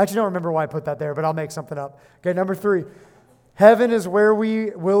that. I actually don't remember why I put that there, but I'll make something up. Okay, number 3. Heaven is where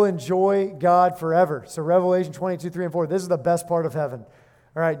we will enjoy God forever. So Revelation 22, 3 and 4. This is the best part of heaven.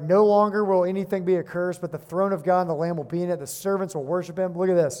 All right, no longer will anything be accursed, but the throne of God and the Lamb will be in it. The servants will worship him. Look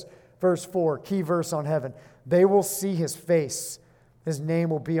at this. Verse 4, key verse on heaven. They will see his face. His name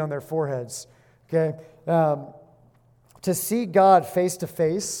will be on their foreheads. Okay? To see God face to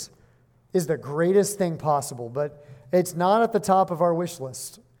face is the greatest thing possible, but it's not at the top of our wish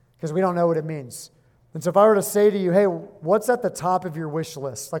list because we don't know what it means. And so if I were to say to you, hey, what's at the top of your wish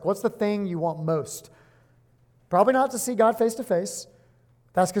list? Like, what's the thing you want most? Probably not to see God face to face.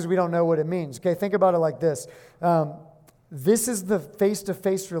 That's because we don't know what it means. Okay, think about it like this. This is the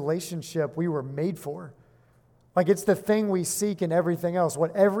face-to-face relationship we were made for. Like, it's the thing we seek in everything else.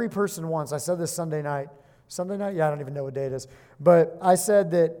 What every person wants. I said this Sunday night. Sunday night? Yeah, I don't even know what day it is. But I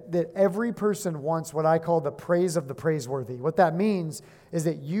said that every person wants what I call the praise of the praiseworthy. What that means is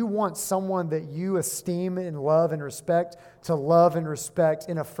that you want someone that you esteem and love and respect to love and respect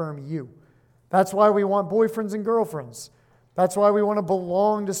and affirm you. That's why we want boyfriends and girlfriends. That's why we want to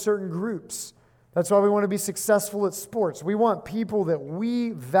belong to certain groups. That's why we want to be successful at sports. We want people that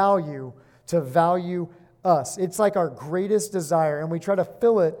we value to value us. It's like our greatest desire, and we try to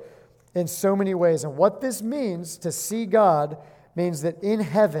fill it in so many ways. And what this means, to see God, means that in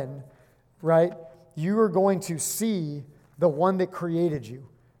heaven, right, you are going to see the one that created you.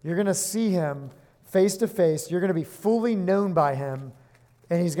 You're going to see him face to face. You're going to be fully known by him,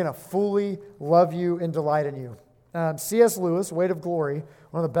 and he's going to fully love you and delight in you. C.S. Lewis, Weight of Glory,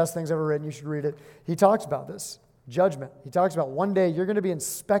 one of the best things ever written, you should read it. He talks about this, judgment. He talks about one day you're going to be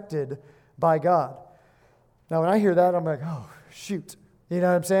inspected by God. Now, when I hear that, I'm like, oh, shoot. You know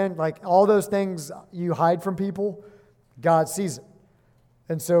what I'm saying? Like, all those things you hide from people, God sees it.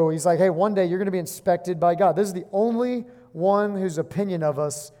 And so he's like, hey, one day you're going to be inspected by God. This is the only one whose opinion of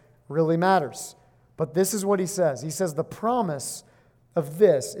us really matters. But this is what he says. He says the promise of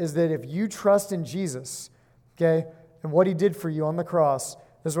this is that if you trust in Jesus, okay, and what he did for you on the cross,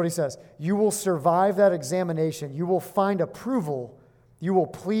 this is what he says. You will survive that examination. You will find approval. You will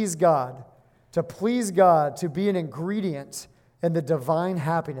please God. To please God, to be an ingredient in the divine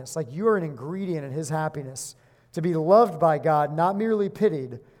happiness. Like, you are an ingredient in his happiness. To be loved by God, not merely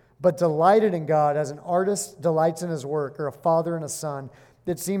pitied, but delighted in God as an artist delights in his work, or a father and a son.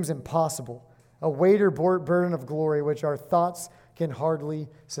 That seems impossible. A weight or burden of glory which our thoughts can hardly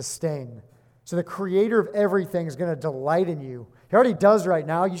sustain. So the creator of everything is going to delight in you. He already does right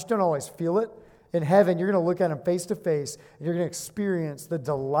now. You just don't always feel it. In heaven, you're going to look at him face to face, and you're going to experience the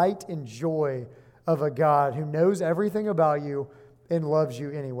delight and joy of a God who knows everything about you and loves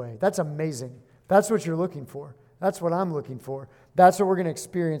you anyway. That's amazing. That's what you're looking for. That's what I'm looking for. That's what we're going to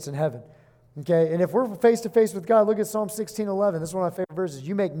experience in heaven. Okay, and if we're face to face with God, look at Psalm 16:11. This is one of my favorite verses.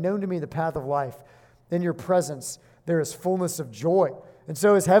 You make known to me the path of life. In your presence, there is fullness of joy. And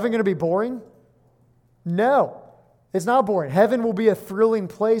so is heaven going to be boring? No, it's not boring. Heaven will be a thrilling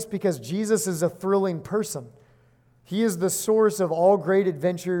place because Jesus is a thrilling person. He is the source of all great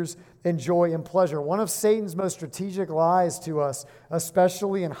adventures and joy and pleasure. One of Satan's most strategic lies to us,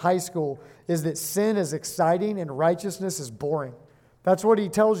 especially in high school, is that sin is exciting and righteousness is boring. That's what he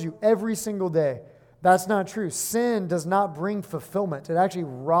tells you every single day. That's not true. Sin does not bring fulfillment. It actually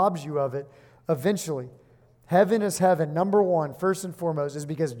robs you of it eventually. Heaven is heaven. Number one, first and foremost, is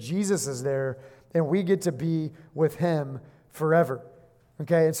because Jesus is there and we get to be with him forever.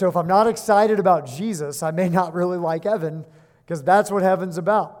 Okay, and so if I'm not excited about Jesus, I may not really like heaven because that's what heaven's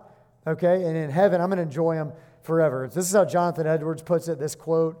about. Okay, and in heaven, I'm going to enjoy him forever. This is how Jonathan Edwards puts it, this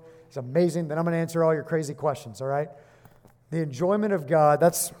quote. It's amazing. Then I'm going to answer all your crazy questions, all right? The enjoyment of God,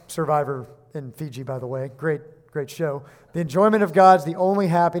 that's Survivor in Fiji, by the way. Great show. The enjoyment of God is the only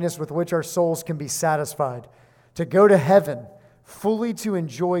happiness with which our souls can be satisfied. To go to heaven, fully to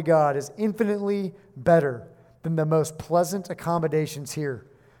enjoy God, is infinitely better than the most pleasant accommodations here.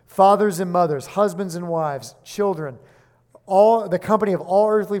 Fathers and mothers, husbands and wives, children, all the company of all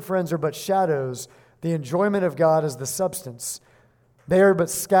earthly friends are but shadows. The enjoyment of God is the substance. They are but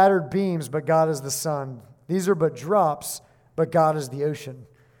scattered beams, but God is the sun. These are but drops, but God is the ocean.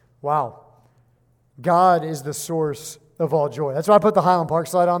 Wow. God is the source of all joy. That's why I put the Highland Park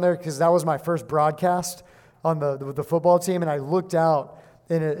slide on there, because that was my first broadcast on the football team, and I looked out,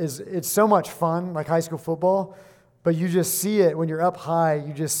 and it's so much fun, like high school football, but you just see it when you're up high.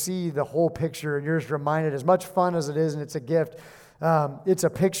 You just see the whole picture, and you're just reminded, as much fun as it is, and it's a gift, it's a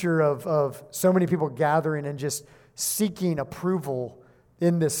picture of so many people gathering and just seeking approval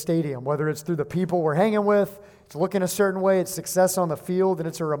in this stadium, whether it's through the people we're hanging with, it's looking a certain way, it's success on the field, and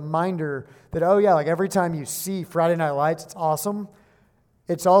it's a reminder that, oh yeah, like every time you see Friday Night Lights, it's awesome.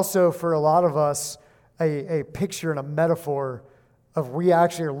 It's also, for a lot of us, a picture and a metaphor of we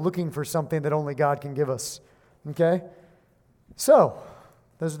actually are looking for something that only God can give us. Okay? So,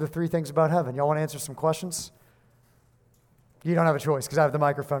 those are the three things about heaven. Y'all want to answer some questions? You don't have a choice because I have the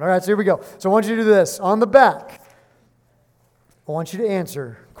microphone. All right, so here we go. So I want you to do this. On the back, I want you to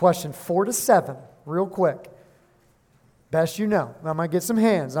answer question 4 to 7 real quick. Best you know. I'm going to get some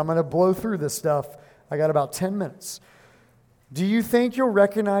hands. I'm going to blow through this stuff. I got about 10 minutes. Do you think you'll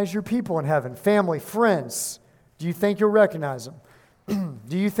recognize your people in heaven? Family, friends. Do you think you'll recognize them?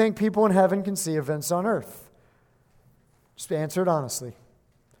 Do you think people in heaven can see events on earth? Just answer it honestly.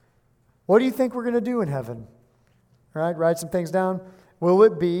 What do you think we're going to do in heaven? All right, write some things down. Will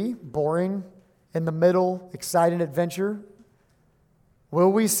it be boring, in the middle, exciting adventure? Will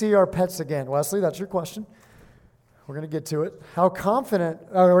we see our pets again? Wesley, that's your question. We're going to get to it. How confident?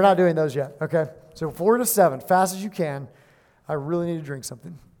 Oh, we're not doing those yet. Okay. So 4 to 7, fast as you can. I really need to drink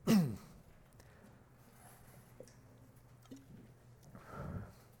something.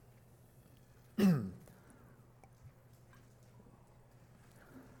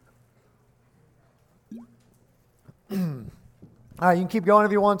 All right, you can keep going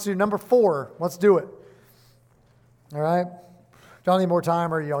if you want to. Number 4, let's do it. All right. Y'all need more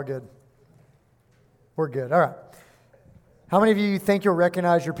time, or are y'all good? We're good. All right. How many of you think you'll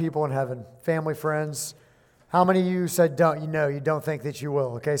recognize your people in heaven? Family, friends? How many of you said you don't think that you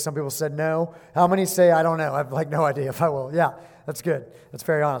will? Okay, some people said no. How many say, I don't know? I have like no idea if I will. Yeah, that's good. That's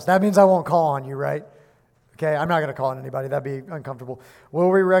very honest. That means I won't call on you, right? Okay, I'm not going to call on anybody. That'd be uncomfortable. Will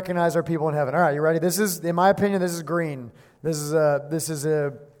we recognize our people in heaven? All right, you ready? This is, in my opinion, this is green. This is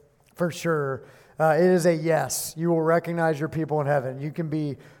a for sure. It is a yes. You will recognize your people in heaven. You can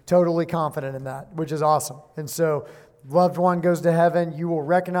be totally confident in that, which is awesome. And so, loved one goes to heaven. You will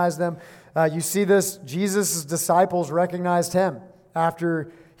recognize them. You see this. Jesus' disciples recognized him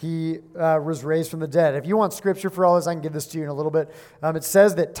after he was raised from the dead. If you want scripture for all this, I can give this to you in a little bit. It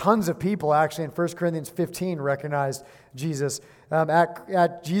says that tons of people actually in 1 Corinthians 15 recognized Jesus.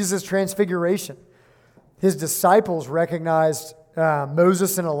 At Jesus' transfiguration, his disciples recognized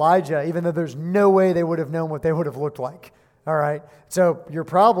Moses and Elijah, even though there's no way they would have known what they would have looked like. All right? So you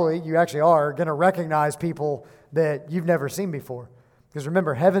actually are going to recognize people that you've never seen before. Because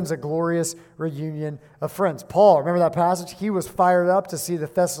remember, heaven's a glorious reunion of friends. Paul, remember that passage? He was fired up to see the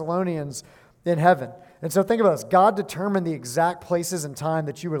Thessalonians in heaven. And so think about this. God determined the exact places and time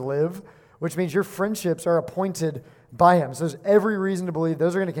that you would live, which means your friendships are appointed by him. So there's every reason to believe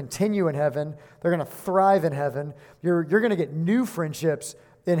those are going to continue in heaven. They're going to thrive in heaven. You're going to get new friendships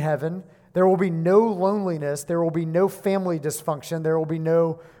in heaven. There will be no loneliness. There will be no family dysfunction. There will be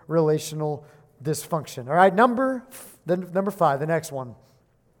no relational dysfunction. All right, number 5, the next one.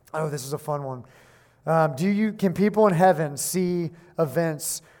 Oh, this is a fun one. Can people in heaven see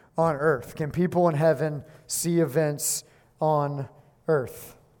events on earth? Can people in heaven see events on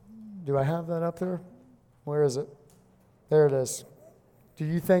earth? Do I have that up there? Where is it? There it is. Do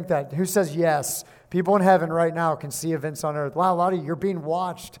you think that? Who says yes? People in heaven right now can see events on earth. Wow, a lot of you, you're being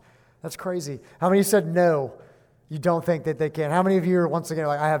watched. That's crazy. How many said no? You don't think that they can? How many of you are, once again,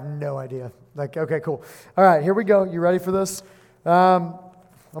 like, I have no idea? Like, okay, cool. All right, here we go. You ready for this?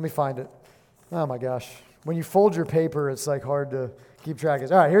 Let me find it. Oh my gosh. When you fold your paper, it's like hard to keep track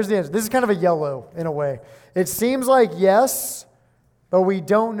of it. All right, here's the answer. This is kind of a yellow in a way. It seems like yes, but we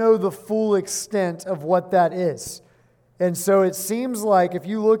don't know the full extent of what that is. And so it seems like if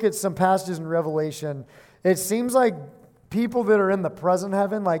you look at some passages in Revelation, it seems like people that are in the present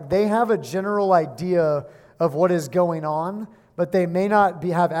heaven, like they have a general idea of what is going on, but they may not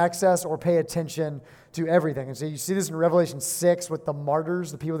have access or pay attention to everything. And so you see this in Revelation 6 with the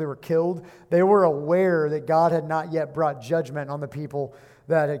martyrs, the people that were killed. They were aware that God had not yet brought judgment on the people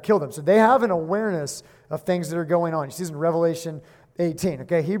that had killed them. So they have an awareness of things that are going on. You see this in Revelation 18.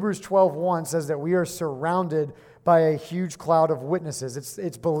 Okay, Hebrews 12:1 says that we are surrounded by a huge cloud of witnesses.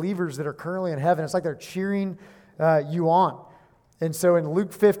 It's believers that are currently in heaven. It's like they're cheering you on. And so in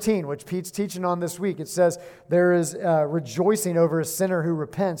Luke 15, which Pete's teaching on this week, it says there is rejoicing over a sinner who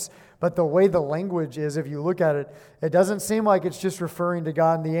repents. But the way the language is, if you look at it, it doesn't seem like it's just referring to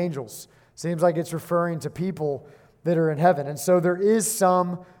God and the angels. It seems like it's referring to people that are in heaven. And so there is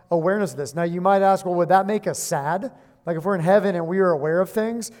some awareness of this. Now you might ask, well, would that make us sad? Like if we're in heaven and we are aware of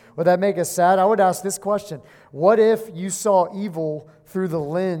things, would that make us sad? I would ask this question. What if you saw evil through the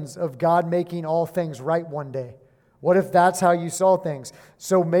lens of God making all things right one day? What if that's how you saw things?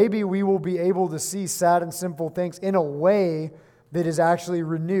 So maybe we will be able to see sad and sinful things in a way that is actually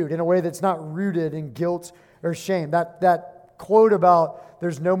renewed, in a way that's not rooted in guilt or shame. That quote about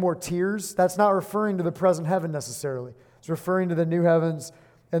there's no more tears, that's not referring to the present heaven necessarily. It's referring to the new heavens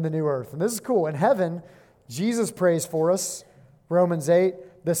and the new earth. And this is cool. In heaven, Jesus prays for us, Romans 8.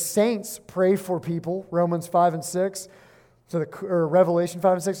 The saints pray for people, Romans 5 and 6. Or Revelation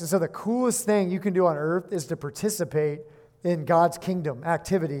 5 and 6. And so the coolest thing you can do on earth is to participate in God's kingdom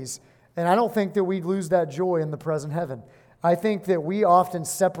activities. And I don't think that we lose that joy in the present heaven. I think that we often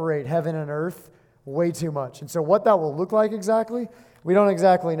separate heaven and earth way too much. And so what that will look like exactly, we don't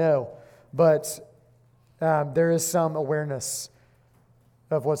exactly know. But there is some awareness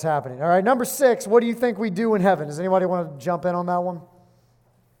of what's happening. All right, number 6, what do you think we do in heaven? Does anybody want to jump in on that one?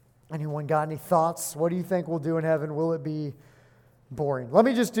 Anyone got any thoughts? What do you think we'll do in heaven? Will it be boring? Let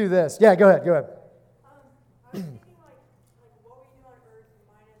me just do this. Yeah, go ahead. I was thinking like what we do on earth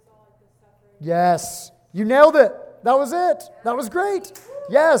minus all like the suffering. Yes, you nailed it. That was it. That was great.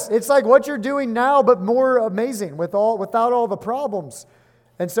 Yes, it's like what you're doing now, but more amazing without all the problems.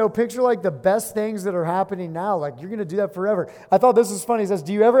 And so picture like the best things that are happening now. Like you're going to do that forever. I thought this was funny. He says,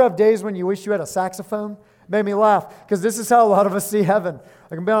 do you ever have days when you wish you had a saxophone? Made me laugh because this is how a lot of us see heaven.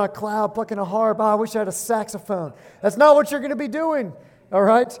 Like I'm on a cloud plucking a harp. Oh, I wish I had a saxophone. That's not what you're going to be doing. All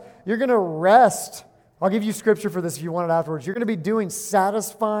right? You're going to rest. I'll give you scripture for this if you want it afterwards. You're going to be doing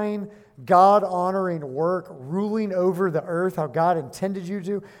satisfying, God-honoring work, ruling over the earth how God intended you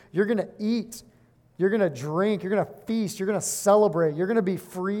to. You're going to eat. You're going to drink. You're going to feast. You're going to celebrate. You're going to be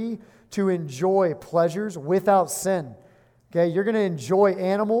free to enjoy pleasures without sin. Okay, you're going to enjoy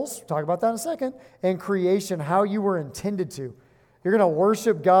animals, we'll talk about that in a second, and creation, how you were intended to. You're going to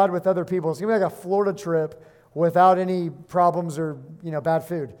worship God with other people. It's going to be like a Florida trip without any problems or bad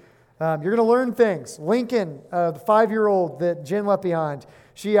food. You're going to learn things. Lincoln, the 5-year-old that Jen left behind,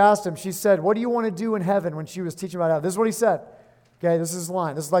 she asked him, she said, what do you want to do in heaven when she was teaching about heaven? This is what he said. Okay, this is his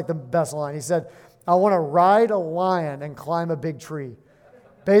line. This is like the best line. He said, I want to ride a lion and climb a big tree.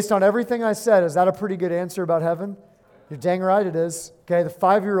 Based on everything I said, is that a pretty good answer about heaven? You're dang right it is. Okay, the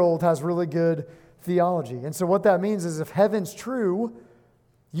 5-year-old has really good theology. And so what that means is if heaven's true,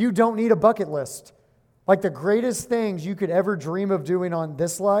 you don't need a bucket list. Like the greatest things you could ever dream of doing on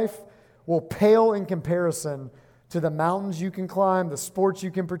this life will pale in comparison to the mountains you can climb, the sports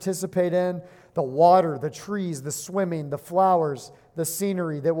you can participate in, the water, the trees, the swimming, the flowers, the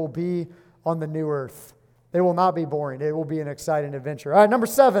scenery that will be on the new earth. They will not be boring. It will be an exciting adventure. All right, number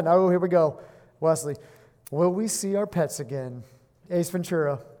 7. Oh, here we go. Wesley. Will we see our pets again? Ace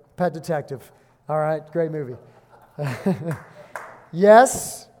Ventura, Pet Detective. All right, great movie.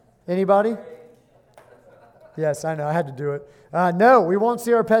 Yes? Anybody? Yes, I know. I had to do it. No, we won't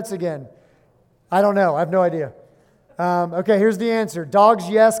see our pets again. I don't know. I have no idea. Okay, here's the answer. Dogs,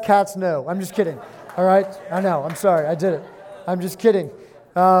 yes. Cats, no. I'm just kidding. All right? I know. I'm sorry. I did it. I'm just kidding.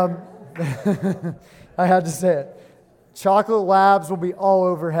 I had to say it. Chocolate labs will be all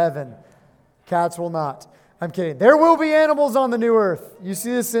over heaven. Cats will not. I'm kidding. There will be animals on the new earth. You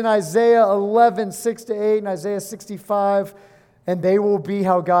see this in Isaiah 11, 6-8, and Isaiah 65. And they will be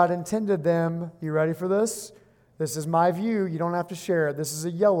how God intended them. You ready for this? This is my view. You don't have to share it. This is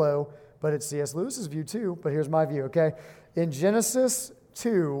a yellow, but it's C.S. Lewis's view too. But here's my view, okay? In Genesis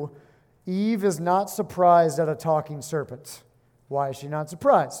 2, Eve is not surprised at a talking serpent. Why is she not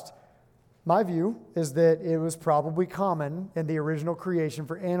surprised? My view is that it was probably common in the original creation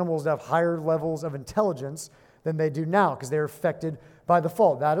for animals to have higher levels of intelligence than they do now because they're affected by the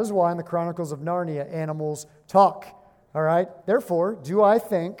fall. That is why in the Chronicles of Narnia, animals talk. All right? Therefore, do I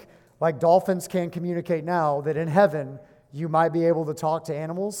think, like dolphins can communicate now, that in heaven you might be able to talk to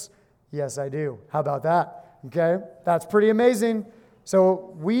animals? Yes, I do. How about that? Okay? That's pretty amazing.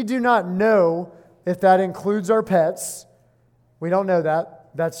 So we do not know if that includes our pets. We don't know that.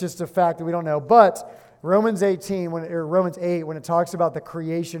 That's just a fact that we don't know. But Romans 8, when it talks about the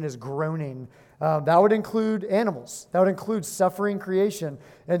creation is groaning, that would include animals. That would include suffering creation.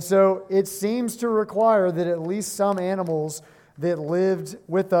 And so it seems to require that at least some animals that lived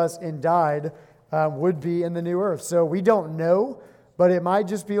with us and died would be in the new earth. So we don't know, but it might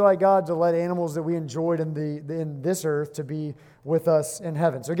just be like God to let animals that we enjoyed in this earth to be with us in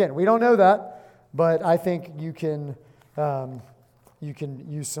heaven. So again, we don't know that, but I think you can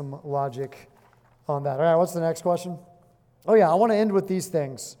use some logic on that. All right, what's the next question? Oh yeah, I want to end with these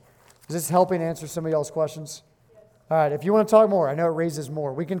things. Is this helping answer some of y'all's questions? Yes. All right, if you want to talk more, I know it raises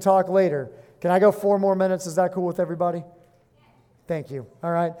more. We can talk later. Can I go 4 more minutes? Is that cool with everybody? Yes. Thank you.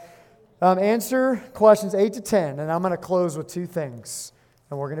 All right. Answer questions 8 to 10, and I'm going to close with 2 things,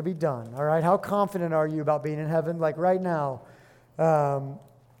 and we're going to be done. All right, how confident are you about being in heaven? Like right now, I'm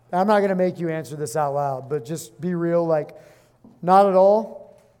not going to make you answer this out loud, but just be real, like not at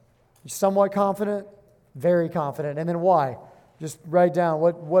all. You're somewhat confident, very confident, and then why? Just write down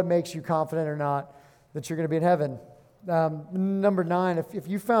what makes you confident or not that you're going to be in heaven. Number 9, if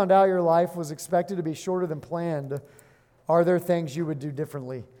you found out your life was expected to be shorter than planned, are there things you would do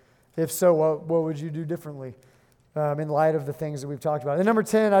differently? If so, what would you do differently in light of the things that we've talked about? And number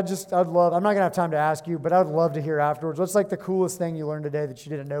 10, I'm not going to have time to ask you, but I'd love to hear afterwards. What's like the coolest thing you learned today that you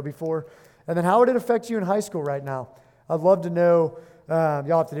didn't know before? And then how would it affect you in high school right now? I'd love to know. Y'all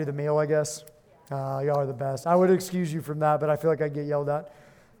have to do the meal, I guess. Y'all are the best. I would excuse you from that, but I feel like I'd get yelled at.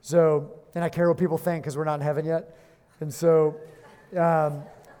 So, and I care what people think because we're not in heaven yet. And so,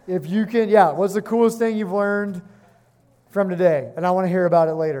 if you can, what's the coolest thing you've learned from today? And I want to hear about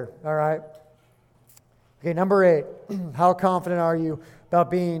it later, all right? Okay, number 8, how confident are you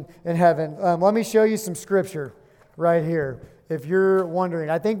about being in heaven? Let me show you some scripture right here. If you're wondering,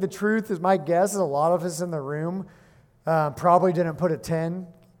 I think the truth is, my guess is a lot of us in the room probably didn't put a 10.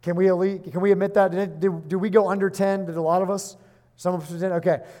 Can we admit that? Did we go under 10? Did a lot of us? Some of us did?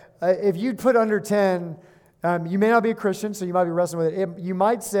 Okay. If you put under 10, you may not be a Christian, so you might be wrestling with it. You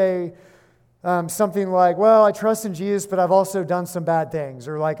might say something like, well, I trust in Jesus, but I've also done some bad things.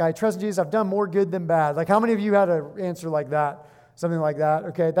 Or like, I trust in Jesus, I've done more good than bad. Like, how many of you had an answer like that? Something like that?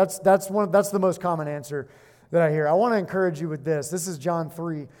 Okay, that's the most common answer that I hear. I want to encourage you with this. This is John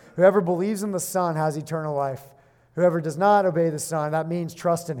 3. Whoever believes in the Son has eternal life. Whoever does not obey the Son, that means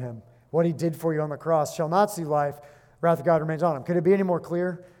trust in Him. What He did for you on the cross shall not see life. Wrath of God remains on Him. Could it be any more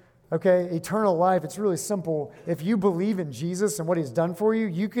clear? Okay, eternal life, it's really simple. If you believe in Jesus and what He's done for you,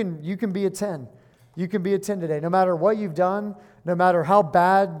 you can be a 10. You can be a 10 today. No matter what you've done, no matter how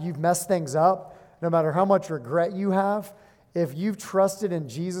bad you've messed things up, no matter how much regret you have, if you've trusted in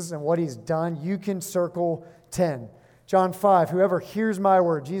Jesus and what He's done, you can circle 10. John 5, whoever hears my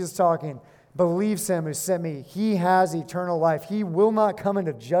word, Jesus talking, believes Him who sent me, he has eternal life. He will not come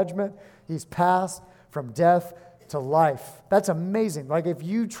into judgment. He's passed from death to life. That's amazing. Like if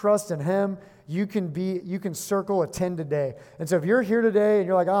you trust in Him, you can circle a 10 today. And so if you're here today and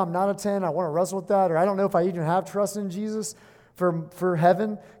you're like, oh, I'm not a 10, I want to wrestle with that, or I don't know if I even have trust in Jesus for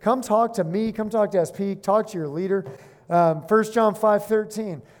heaven, come talk to me, come talk to SP, talk to your leader. 1 John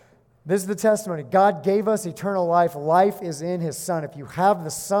 5:13. This is the testimony. God gave us eternal life. Life is in His Son. If you have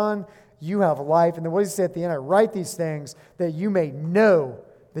the Son, you have life. And then what does He say at the end? I write these things that you may know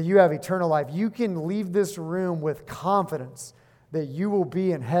that you have eternal life. You can leave this room with confidence that you will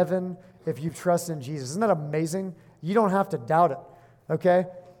be in heaven if you trust in Jesus. Isn't that amazing? You don't have to doubt it, okay?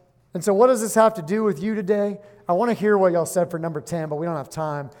 And so what does this have to do with you today? I want to hear what y'all said for number 10, but we don't have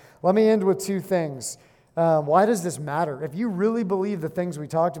time. Let me end with 2 things. Why does this matter? If you really believe the things we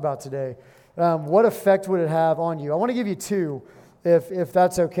talked about today, what effect would it have on you? I want to give you two, if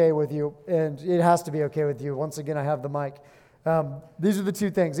that's okay with you, and it has to be okay with you. Once again, I have the mic. These are the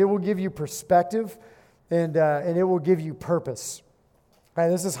two things. It will give you perspective, and it will give you purpose. All right,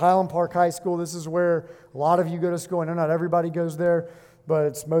 this is Highland Park High School. This is where a lot of you go to school. I know not everybody goes there, but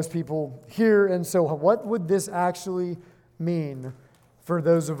it's most people here. And so what would this actually mean for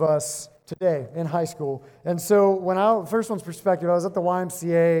those of us today in high school? And so first one's perspective, I was at the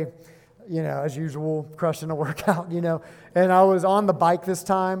YMCA, as usual, crushing a workout, and I was on the bike this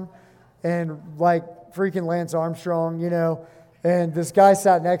time, and like freaking Lance Armstrong, and this guy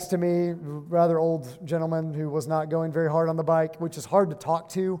sat next to me, rather old gentleman who was not going very hard on the bike, which is hard to talk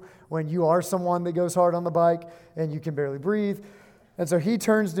to when you are someone that goes hard on the bike and you can barely breathe. And so he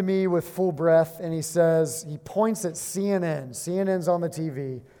turns to me with full breath and he points at CNN. CNN's on the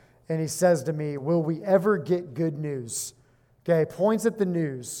TV. And he says to me, will we ever get good news? Okay, points at the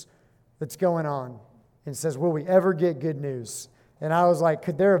news that's going on and says, will we ever get good news? And I was like,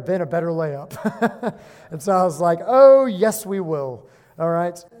 could there have been a better layup? And so I was like, oh, yes, we will. All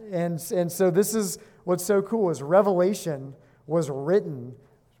right. And so this is what's so cool is Revelation was written,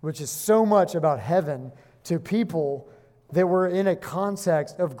 which is so much about heaven, to people that were in a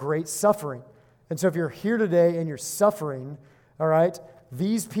context of great suffering. And so if you're here today and you're suffering, all right,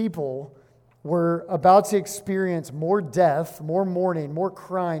 these people were about to experience more death, more mourning, more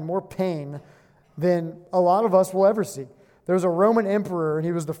crying, more pain than a lot of us will ever see. There was a Roman emperor, and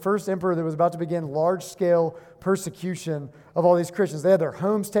he was the first emperor that was about to begin large-scale persecution of all these Christians. They had their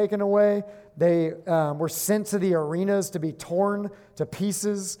homes taken away. They were sent to the arenas to be torn to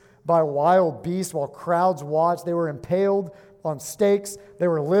pieces by wild beasts while crowds watched. They were impaled on stakes. They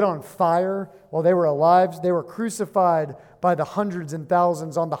were lit on fire while they were alive. They were crucified by the hundreds and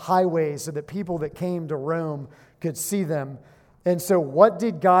thousands on the highways so that people that came to Rome could see them. And so what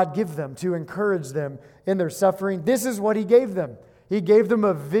did God give them to encourage them in their suffering? This is what He gave them. He gave them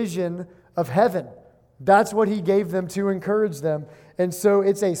a vision of heaven. That's what He gave them to encourage them. And so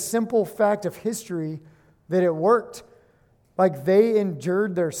it's a simple fact of history that it worked. Like they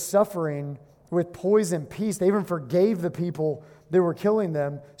endured their suffering with poise and peace. They even forgave the people that were killing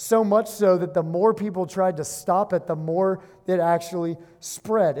them, so much so that the more people tried to stop it, the more it actually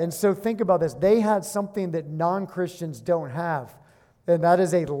spread. And so think about this. They had something that non-Christians don't have, and that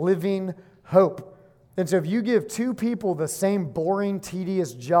is a living hope. And so if you give two people the same boring,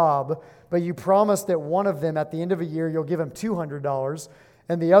 tedious job, but you promise that one of them at the end of a year you'll give him $200,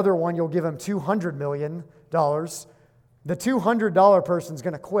 and the other one you'll give him $200 million, the $200 person's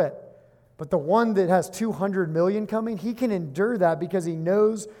going to quit. But the one that has 200 million coming, he can endure that because he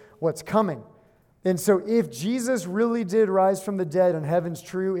knows what's coming. And so if Jesus really did rise from the dead and heaven's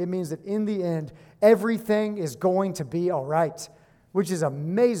true, it means that in the end, everything is going to be all right, which is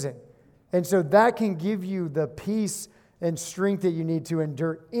amazing. And so that can give you the peace and strength that you need to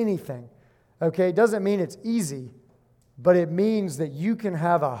endure anything. Okay, it doesn't mean it's easy, but it means that you can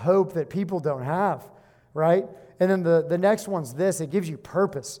have a hope that people don't have, right? And then the next one's this, it gives you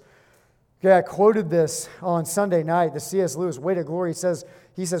purpose. Okay, I quoted this on Sunday night, the C.S. Lewis Weight of Glory.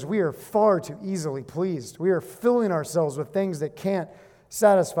 He says, we are far too easily pleased. We are filling ourselves with things that can't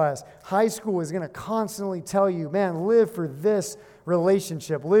satisfy us. High school is going to constantly tell you, man, live for this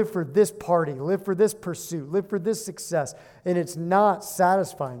relationship, live for this party, live for this pursuit, live for this success. And it's not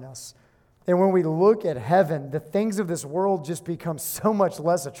satisfying us. And when we look at heaven, the things of this world just become so much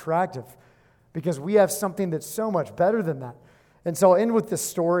less attractive because we have something that's so much better than that. And so I'll end with this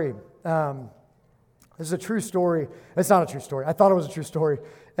story. This is a true story. It's not a true story. I thought it was a true story.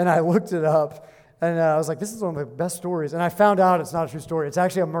 And I looked it up. And I was like, this is one of the best stories. And I found out it's not a true story. It's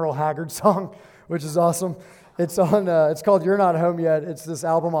actually a Merle Haggard song, which is awesome. It's called You're Not Home Yet. It's this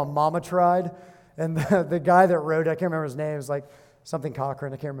album on Mama Tried. And the guy that wrote it, I can't remember his name. It's like something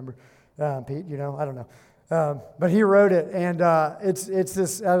Cochran. I can't remember. Pete, I don't know. But he wrote it. And it's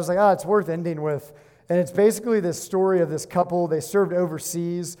this, I was like, it's worth ending with. And it's basically this story of this couple. They served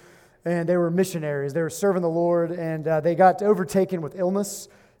overseas, and they were missionaries. They were serving the Lord, and they got overtaken with illness.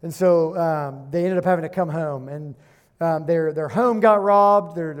 And so they ended up having to come home. And their home got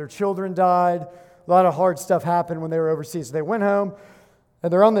robbed. Their children died. A lot of hard stuff happened when they were overseas. So they went home,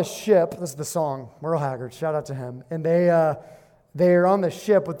 and they're on this ship. This is the song, Merle Haggard. Shout out to him. And they're on the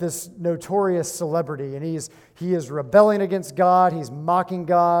ship with this notorious celebrity, and he is rebelling against God, he's mocking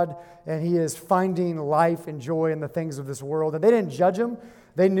God, and he is finding life and joy in the things of this world. And they didn't judge him.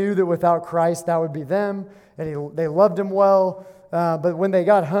 They knew that without Christ, that would be them, and they loved him well. But when they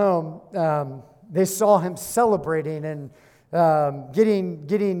got home, they saw him celebrating and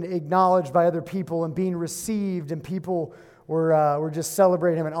getting acknowledged by other people and being received, and people were just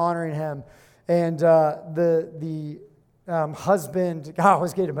celebrating him and honoring him. And the husband, God, I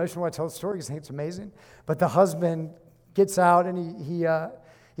always get emotional when I tell the story because I think it's amazing. But the husband gets out and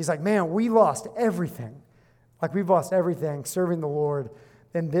he's like, man, we lost everything. Like we've lost everything serving the Lord.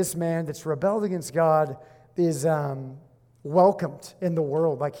 And this man that's rebelled against God is welcomed in the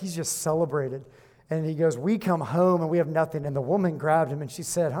world. Like he's just celebrated. And he goes, we come home and we have nothing. And the woman grabbed him and she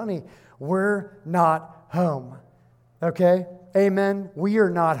said, honey, we're not home. Okay? Amen. We are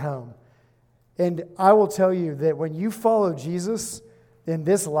not home. And I will tell you that when you follow Jesus in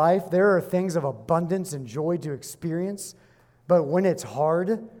this life, there are things of abundance and joy to experience. But when it's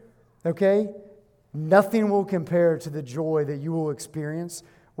hard, okay, nothing will compare to the joy that you will experience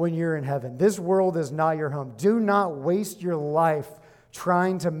when you're in heaven. This world is not your home. Do not waste your life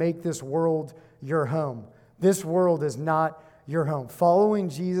trying to make this world your home. This world is not your home. Following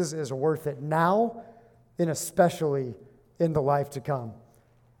Jesus is worth it now and especially in the life to come.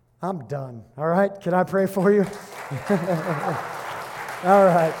 I'm done. All right? Can I pray for you? All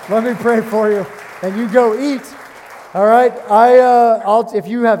right. Let me pray for you. And you go eat. All right? If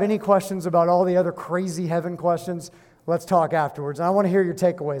you have any questions about all the other crazy heaven questions, let's talk afterwards. And I want to hear your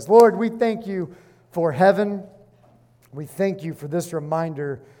takeaways. Lord, we thank you for heaven. We thank you for this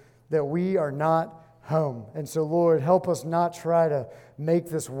reminder that we are not home. And so, Lord, help us not try to make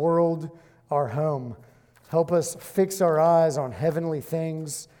this world our home. Help us fix our eyes on heavenly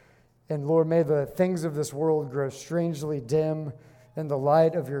things. And Lord, may the things of this world grow strangely dim in the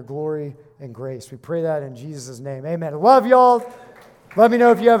light of your glory and grace. We pray that in Jesus' name. Amen. Love y'all. Let me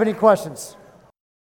know if you have any questions.